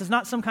outside in, this is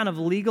not some kind of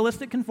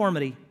legalistic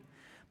conformity,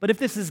 but if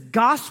this is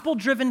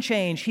gospel-driven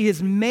change, He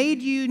has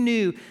made you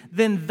new,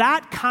 then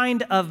that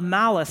kind of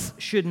malice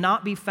should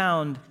not be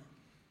found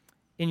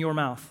in your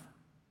mouth.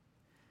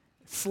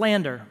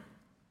 Slander.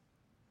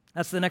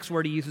 That's the next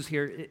word he uses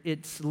here.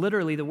 It's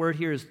literally, the word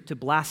here is to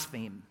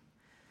blaspheme.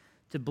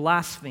 To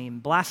blaspheme.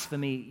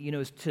 Blasphemy,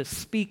 is to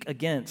speak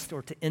against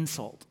or to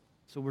insult.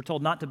 So we're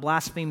told not to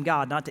blaspheme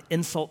God, not to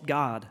insult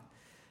God.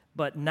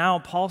 But now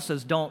Paul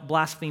says don't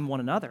blaspheme one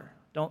another.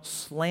 Don't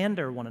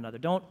slander one another.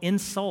 Don't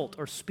insult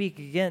or speak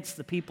against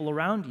the people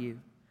around you.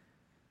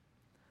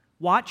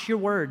 Watch your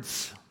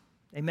words.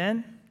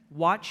 Amen?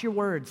 Watch your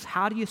words.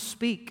 How do you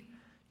speak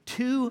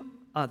to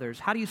others?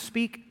 How do you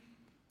speak?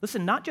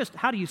 Listen, not just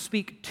how do you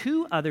speak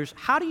to others,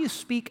 how do you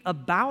speak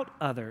about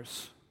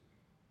others?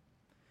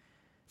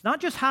 It's not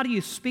just how do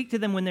you speak to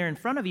them when they're in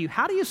front of you,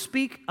 how do you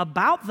speak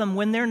about them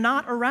when they're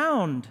not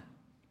around?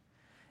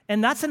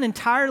 And that's an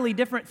entirely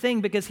different thing,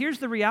 because here's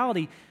the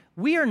reality.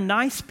 We are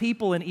nice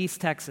people in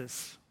East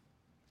Texas.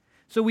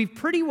 So we've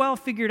pretty well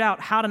figured out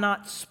how to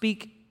not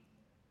speak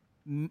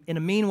in a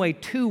mean way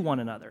to one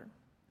another.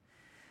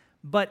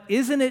 But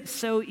isn't it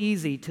so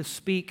easy to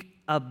speak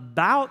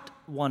about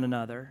one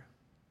another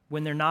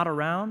when they're not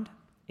around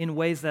in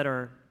ways that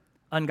are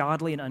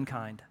ungodly and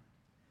unkind?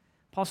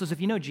 Paul says,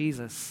 if you know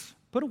Jesus,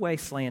 put away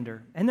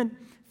slander. And then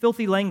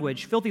filthy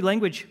language. Filthy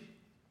language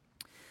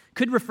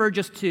could refer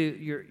just to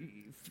your,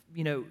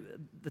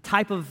 the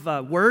type of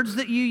words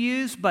that you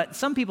use, but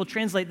some people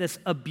translate this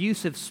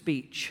abusive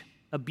speech.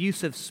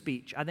 Abusive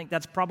speech. I think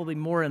that's probably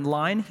more in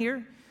line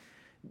here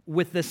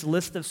with this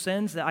list of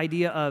sins, the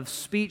idea of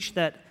speech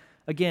that,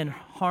 again,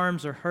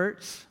 harms or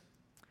hurts.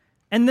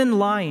 And then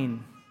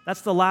lying.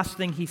 That's the last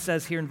thing he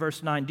says here in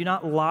verse 9. Do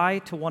not lie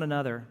to one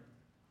another.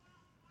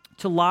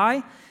 To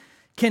lie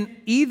can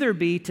either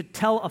be to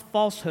tell a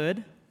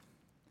falsehood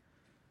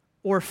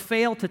or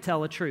fail to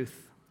tell a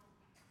truth.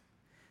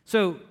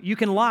 So you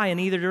can lie in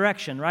either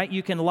direction, right?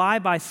 You can lie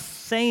by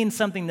saying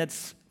something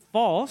that's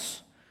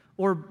false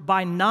or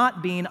by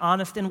not being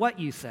honest in what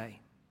you say.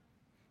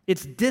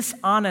 It's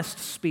dishonest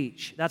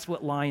speech. That's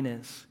what lying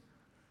is.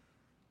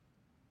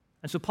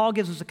 And so Paul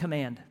gives us a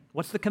command.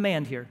 What's the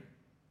command here?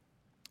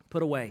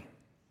 Put away.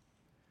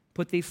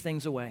 Put these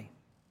things away.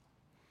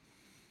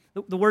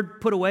 The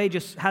word put away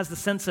just has the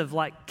sense of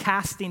like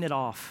casting it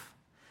off,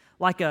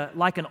 like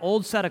an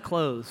old set of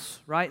clothes,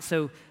 right?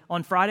 So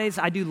on Fridays,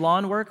 I do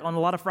lawn work on a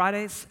lot of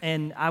Fridays,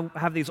 and I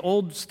have these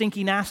old,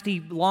 stinky, nasty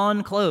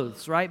lawn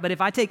clothes, right? But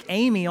if I take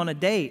Amy on a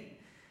date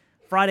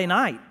Friday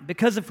night,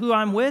 because of who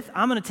I'm with,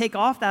 I'm going to take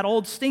off that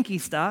old, stinky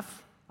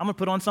stuff. I'm going to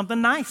put on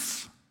something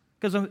nice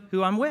because of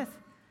who I'm with.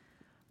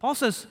 Paul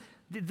says,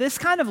 this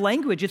kind of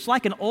language, it's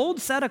like an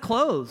old set of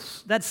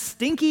clothes that's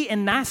stinky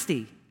and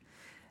nasty.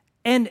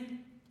 And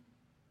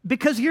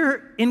because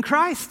you're in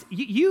Christ,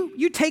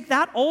 you take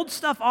that old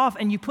stuff off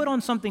and you put on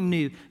something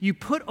new. You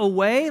put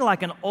away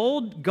like an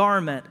old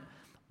garment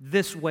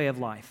this way of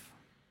life.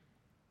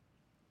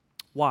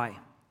 Why?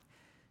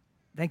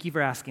 Thank you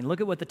for asking.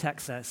 Look at what the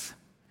text says.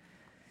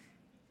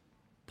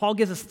 Paul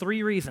gives us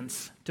 3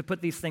 reasons to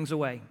put these things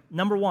away.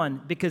 Number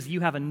 1, because you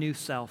have a new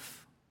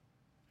self.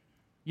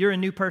 You're a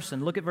new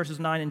person. Look at verses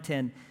 9 and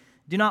 10.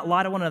 Do not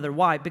lie to one another.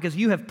 Why? Because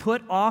you have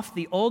put off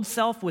the old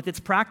self with its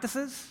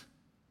practices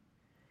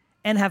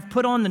and have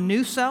put on the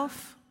new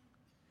self.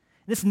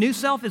 This new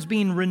self is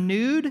being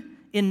renewed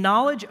in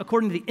knowledge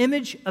according to the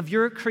image of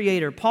your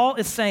Creator. Paul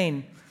is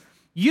saying,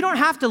 you don't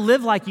have to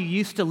live like you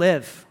used to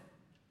live.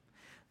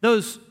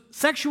 Those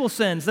sexual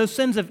sins, those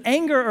sins of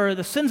anger or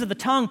the sins of the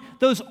tongue,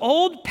 those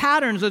old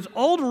patterns, those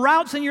old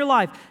routes in your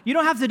life, you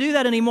don't have to do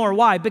that anymore.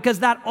 Why? Because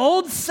that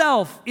old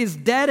self is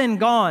dead and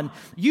gone.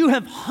 You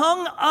have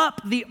hung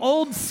up the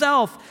old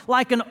self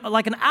like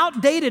an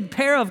outdated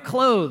pair of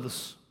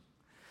clothes.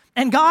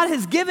 And God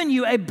has given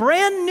you a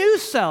brand new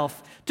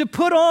self to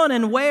put on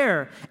and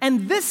wear.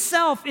 And this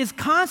self is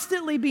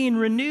constantly being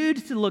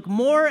renewed to look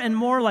more and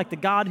more like the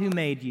God who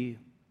made you.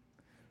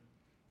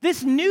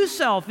 This new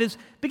self is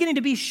beginning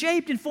to be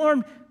shaped and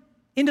formed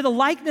into the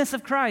likeness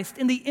of Christ,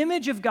 in the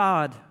image of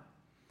God.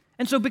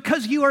 And so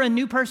because you are a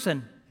new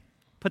person,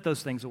 put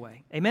those things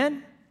away.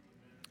 Amen?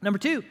 Number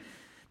 2,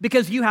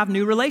 because you have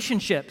new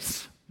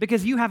relationships.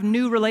 Because you have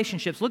new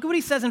relationships. Look at what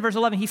he says in verse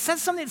 11. He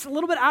says something that's a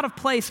little bit out of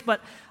place, but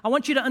I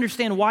want you to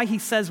understand why he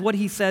says what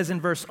he says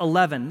in verse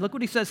 11. Look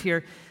what he says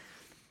here.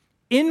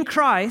 In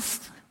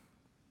Christ,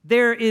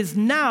 there is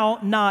now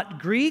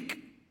not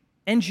Greek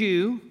and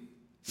Jew,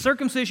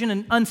 circumcision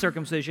and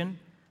uncircumcision,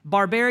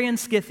 barbarian,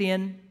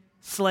 Scythian,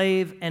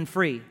 slave, and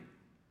free.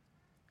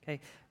 Okay.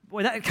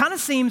 Boy, that kind of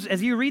seems,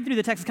 as you read through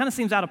the text, it kind of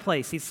seems out of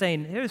place. He's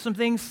saying, here's some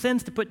things,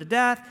 sins to put to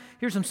death.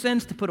 Here's some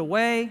sins to put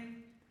away.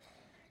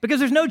 Because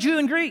there's no Jew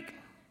and Greek.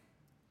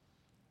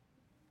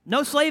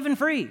 No slave and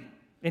free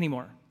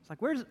anymore. It's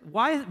like,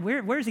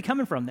 where is he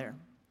coming from there?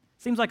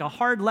 Seems like a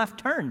hard left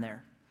turn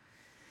there.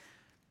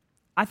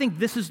 I think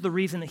this is the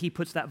reason that he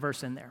puts that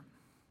verse in there.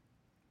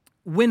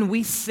 When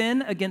we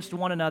sin against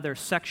one another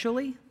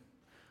sexually,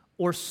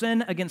 or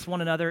sin against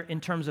one another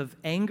in terms of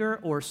anger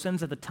or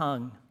sins of the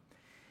tongue,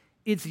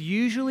 it's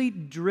usually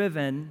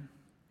driven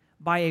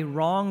by a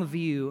wrong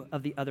view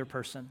of the other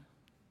person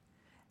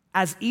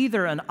as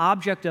either an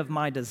object of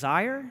my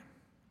desire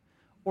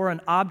or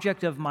an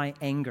object of my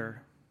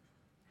anger,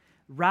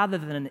 rather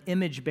than an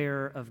image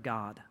bearer of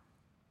God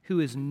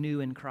who is new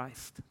in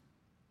Christ.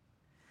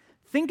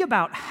 Think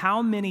about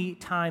how many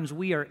times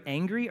we are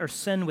angry or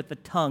sin with the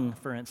tongue,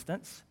 for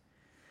instance,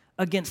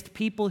 against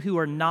people who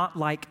are not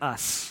like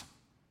us.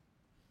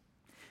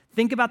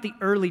 Think about the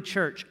early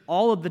church,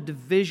 all of the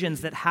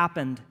divisions that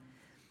happened,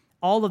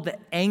 all of the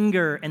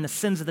anger and the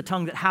sins of the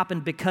tongue that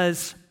happened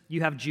because you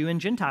have Jew and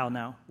Gentile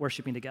now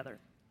worshiping together.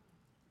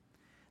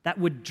 that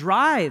would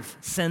drive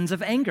sins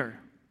of anger.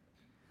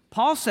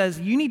 Paul says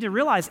you need to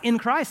realize in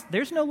Christ,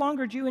 there's no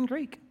longer Jew and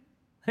Greek.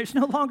 There's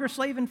no longer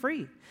slave and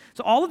free.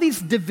 So all of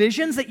these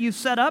divisions that you've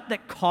set up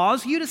that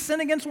cause you to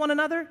sin against one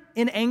another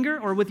in anger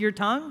or with your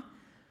tongue,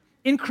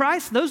 in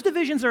Christ, those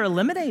divisions are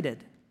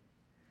eliminated.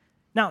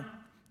 Now,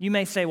 you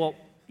may say, well,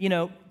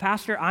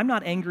 Pastor, I'm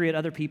not angry at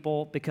other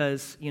people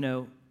because,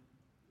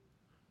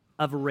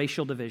 of a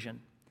racial division.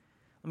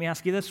 Let me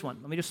ask you this one.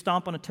 Let me just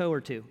stomp on a toe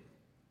or two.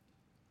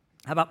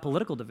 How about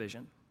political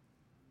division?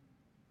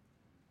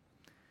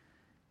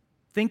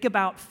 Think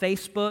about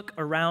Facebook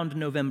around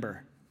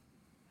November.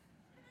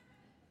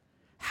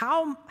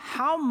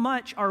 How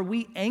much are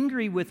we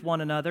angry with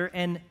one another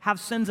and have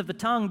sins of the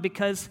tongue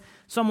because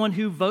someone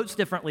who votes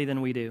differently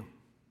than we do?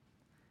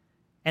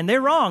 And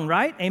they're wrong,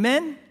 right?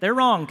 Amen? They're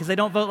wrong because they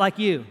don't vote like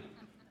you.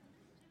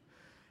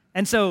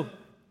 And so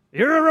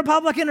you're a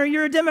Republican or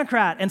you're a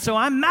Democrat, and so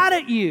I'm mad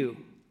at you,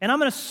 and I'm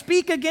going to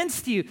speak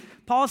against you.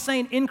 Paul's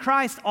saying in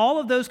Christ, all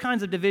of those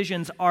kinds of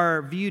divisions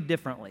are viewed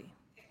differently.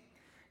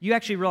 You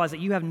actually realize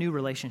that you have new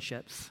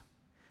relationships.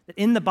 That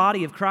in the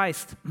body of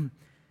Christ,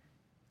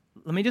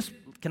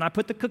 can I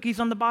put the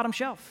cookies on the bottom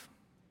shelf?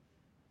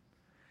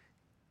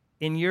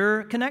 In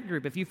your Connect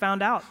group, if you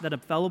found out that a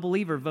fellow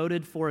believer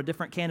voted for a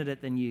different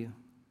candidate than you,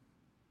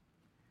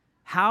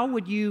 how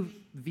would you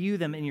view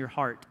them in your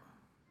heart?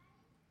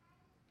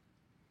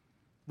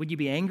 Would you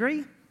be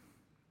angry?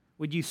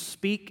 Would you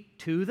speak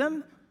to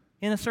them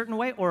in a certain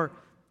way? Or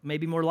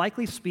maybe more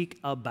likely, speak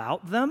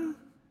about them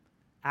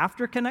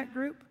after Connect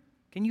group?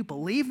 Can you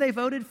believe they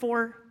voted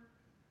for?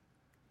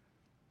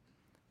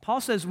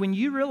 Paul says when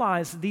you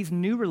realize these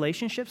new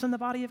relationships in the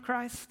body of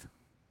Christ,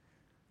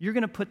 you're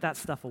going to put that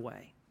stuff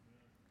away.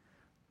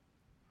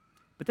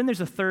 But then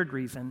there's a third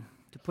reason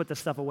to put this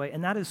stuff away,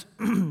 and that is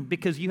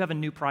because you have a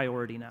new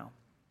priority now.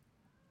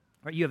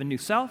 Right? You have a new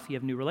self, you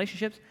have new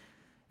relationships,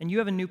 and you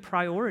have a new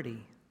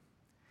priority.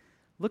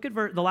 Look at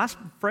the last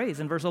phrase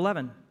in verse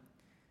 11.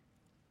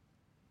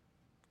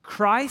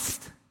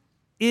 Christ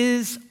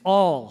is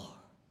all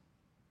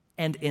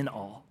and in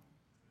all.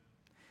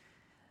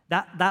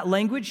 That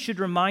language should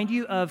remind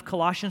you of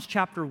Colossians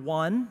chapter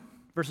 1,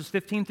 verses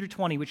 15 through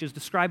 20, which is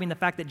describing the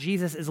fact that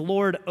Jesus is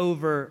Lord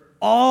over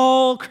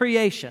all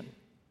creation.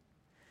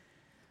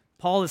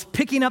 Paul is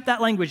picking up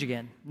that language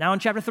again, now in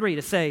chapter 3,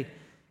 to say,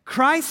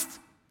 Christ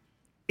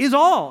is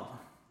all.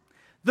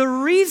 The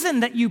reason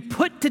that you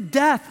put to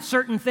death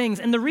certain things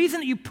and the reason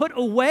that you put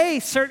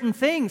away certain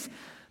things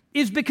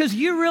is because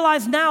you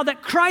realize now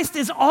that Christ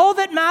is all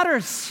that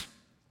matters.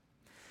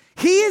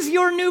 He is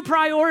your new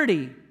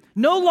priority.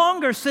 No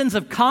longer sins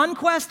of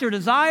conquest or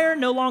desire,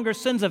 no longer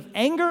sins of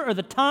anger or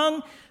the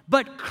tongue,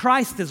 but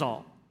Christ is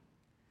all.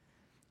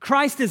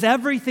 Christ is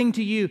everything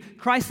to you.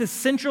 Christ is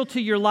central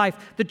to your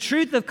life. The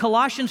truth of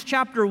Colossians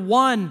chapter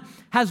 1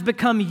 has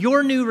become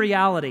your new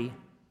reality.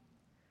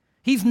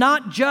 He's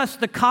not just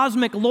the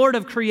cosmic Lord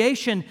of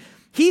creation.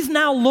 He's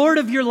now Lord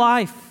of your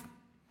life.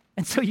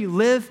 And so you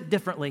live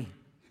differently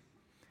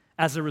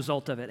as a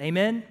result of it.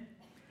 Amen?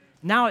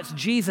 Now it's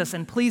Jesus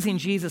and pleasing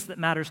Jesus that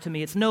matters to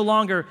me. It's no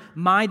longer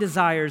my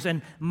desires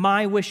and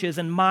my wishes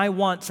and my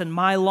wants and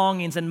my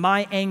longings and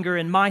my anger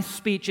and my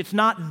speech. It's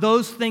not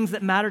those things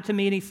that matter to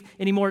me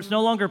anymore. It's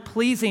no longer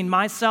pleasing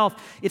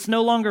myself. It's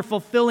no longer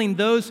fulfilling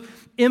those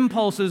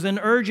impulses and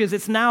urges.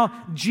 It's now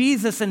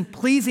Jesus and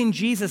pleasing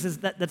Jesus.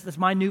 That's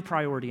my new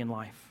priority in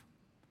life.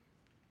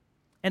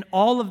 And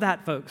all of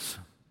that, folks,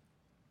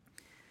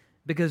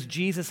 because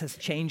Jesus has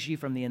changed you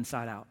from the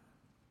inside out.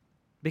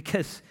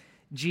 Because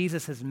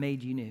Jesus has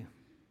made you new.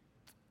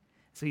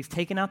 So he's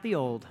taken out the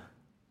old.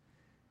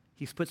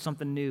 He's put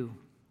something new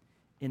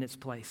in its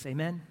place.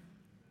 Amen?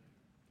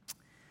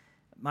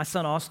 My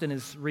son Austin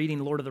is reading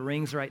Lord of the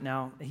Rings right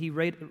now. He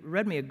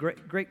read me a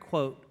great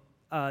quote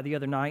the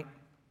other night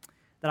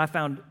that I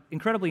found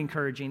incredibly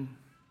encouraging.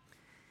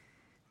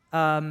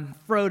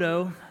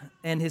 Frodo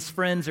and his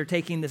friends are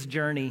taking this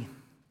journey,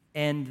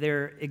 and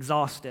they're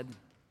exhausted.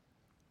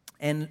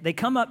 And they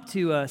come up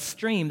to a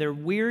stream. They're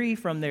weary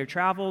from their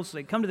travels. So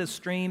they come to this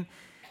stream,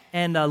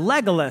 and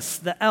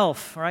Legolas, the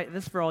elf, right?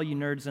 This is for all you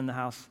nerds in the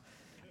house.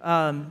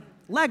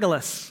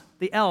 Legolas,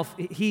 the elf,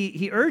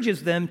 he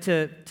urges them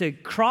to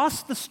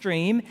cross the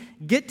stream,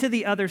 get to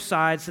the other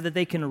side so that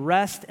they can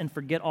rest and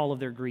forget all of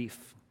their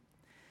grief.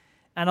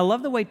 And I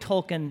love the way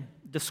Tolkien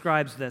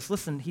describes this.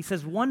 Listen, he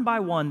says, one by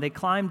one, they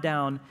climbed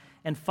down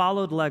and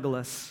followed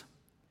Legolas.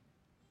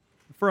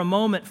 For a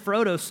moment,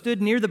 Frodo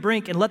stood near the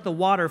brink and let the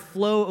water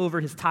flow over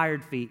his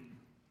tired feet.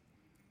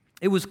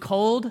 It was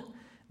cold,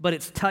 but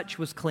its touch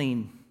was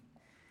clean.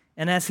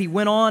 And as he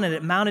went on and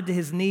it mounted to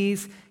his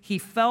knees, he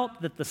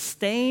felt that the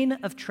stain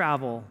of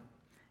travel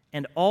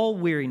and all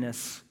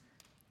weariness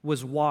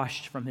was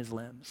washed from his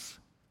limbs.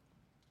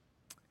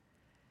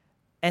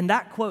 And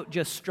that quote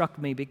just struck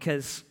me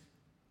because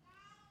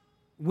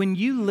when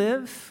you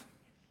live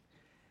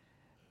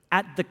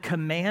at the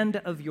command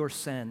of your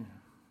sin,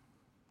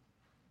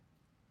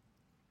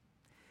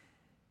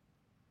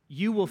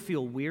 you will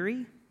feel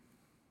weary.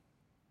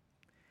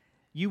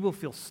 You will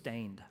feel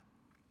stained.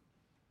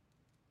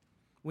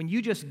 when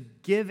you just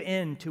give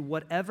in to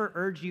whatever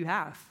urge you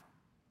have,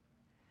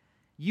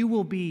 you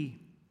will be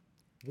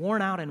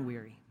worn out and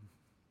weary.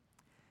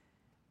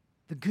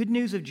 The good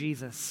news of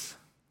Jesus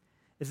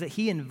is that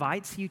he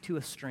invites you to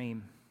a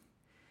stream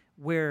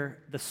where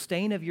the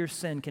stain of your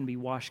sin can be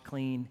washed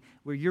clean,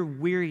 where your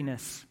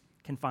weariness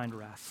can find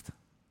rest.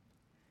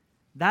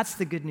 That's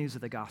the good news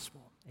of the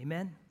gospel.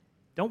 Amen?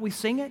 Don't we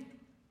sing it?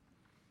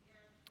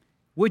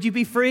 Would you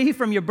be free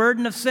from your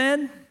burden of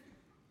sin?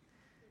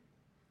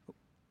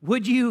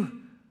 Would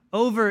you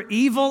over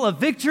evil a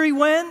victory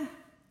win?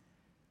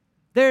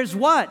 There's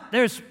what?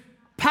 There's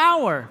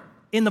power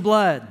in the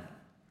blood.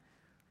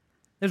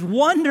 There's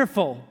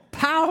wonderful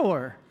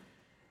power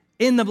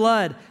in the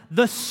blood.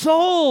 The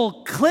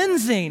soul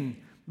cleansing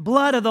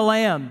blood of the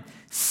Lamb.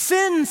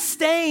 Sin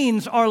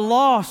stains are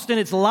lost in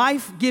its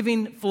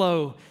life-giving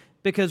flow.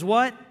 Because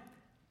what?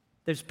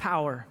 There's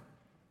power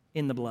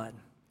in the blood.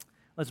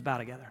 Let's bow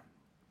together.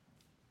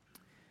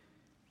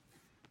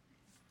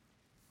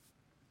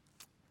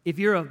 If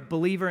you're a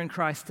believer in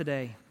Christ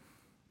today,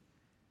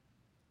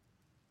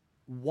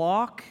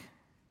 walk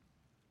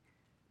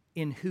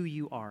in who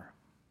you are.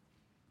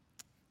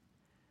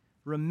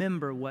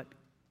 Remember what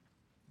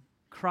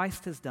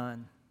Christ has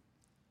done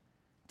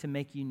to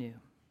make you new,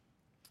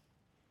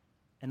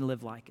 and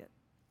live like it.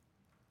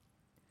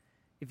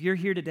 If you're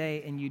here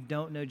today and you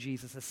don't know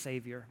Jesus as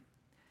Savior,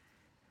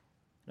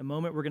 in a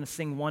moment we're going to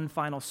sing one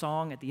final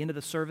song. At the end of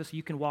the service,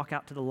 you can walk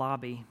out to the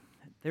lobby.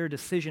 There are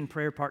decision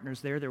prayer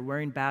partners there. They're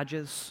wearing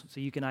badges so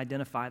you can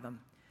identify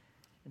them.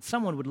 And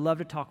someone would love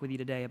to talk with you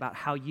today about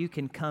how you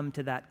can come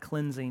to that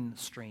cleansing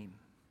stream.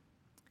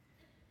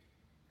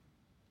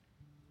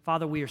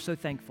 Father, we are so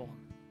thankful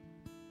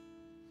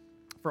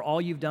for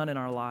all you've done in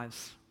our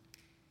lives.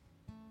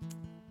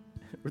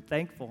 We're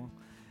thankful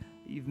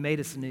that you've made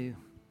us new.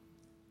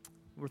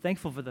 We're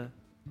thankful for the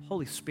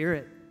Holy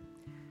Spirit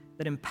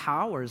that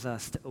empowers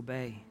us to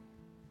obey.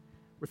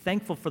 We're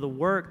thankful for the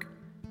work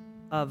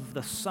of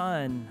the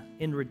Son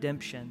in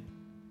redemption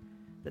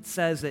that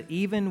says that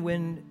even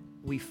when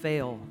we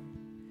fail,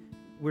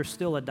 we're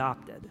still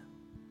adopted.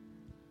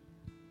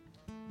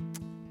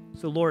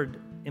 So, Lord,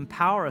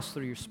 empower us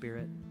through your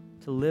Spirit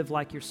to live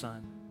like your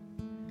Son.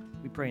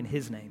 We pray in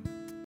his name.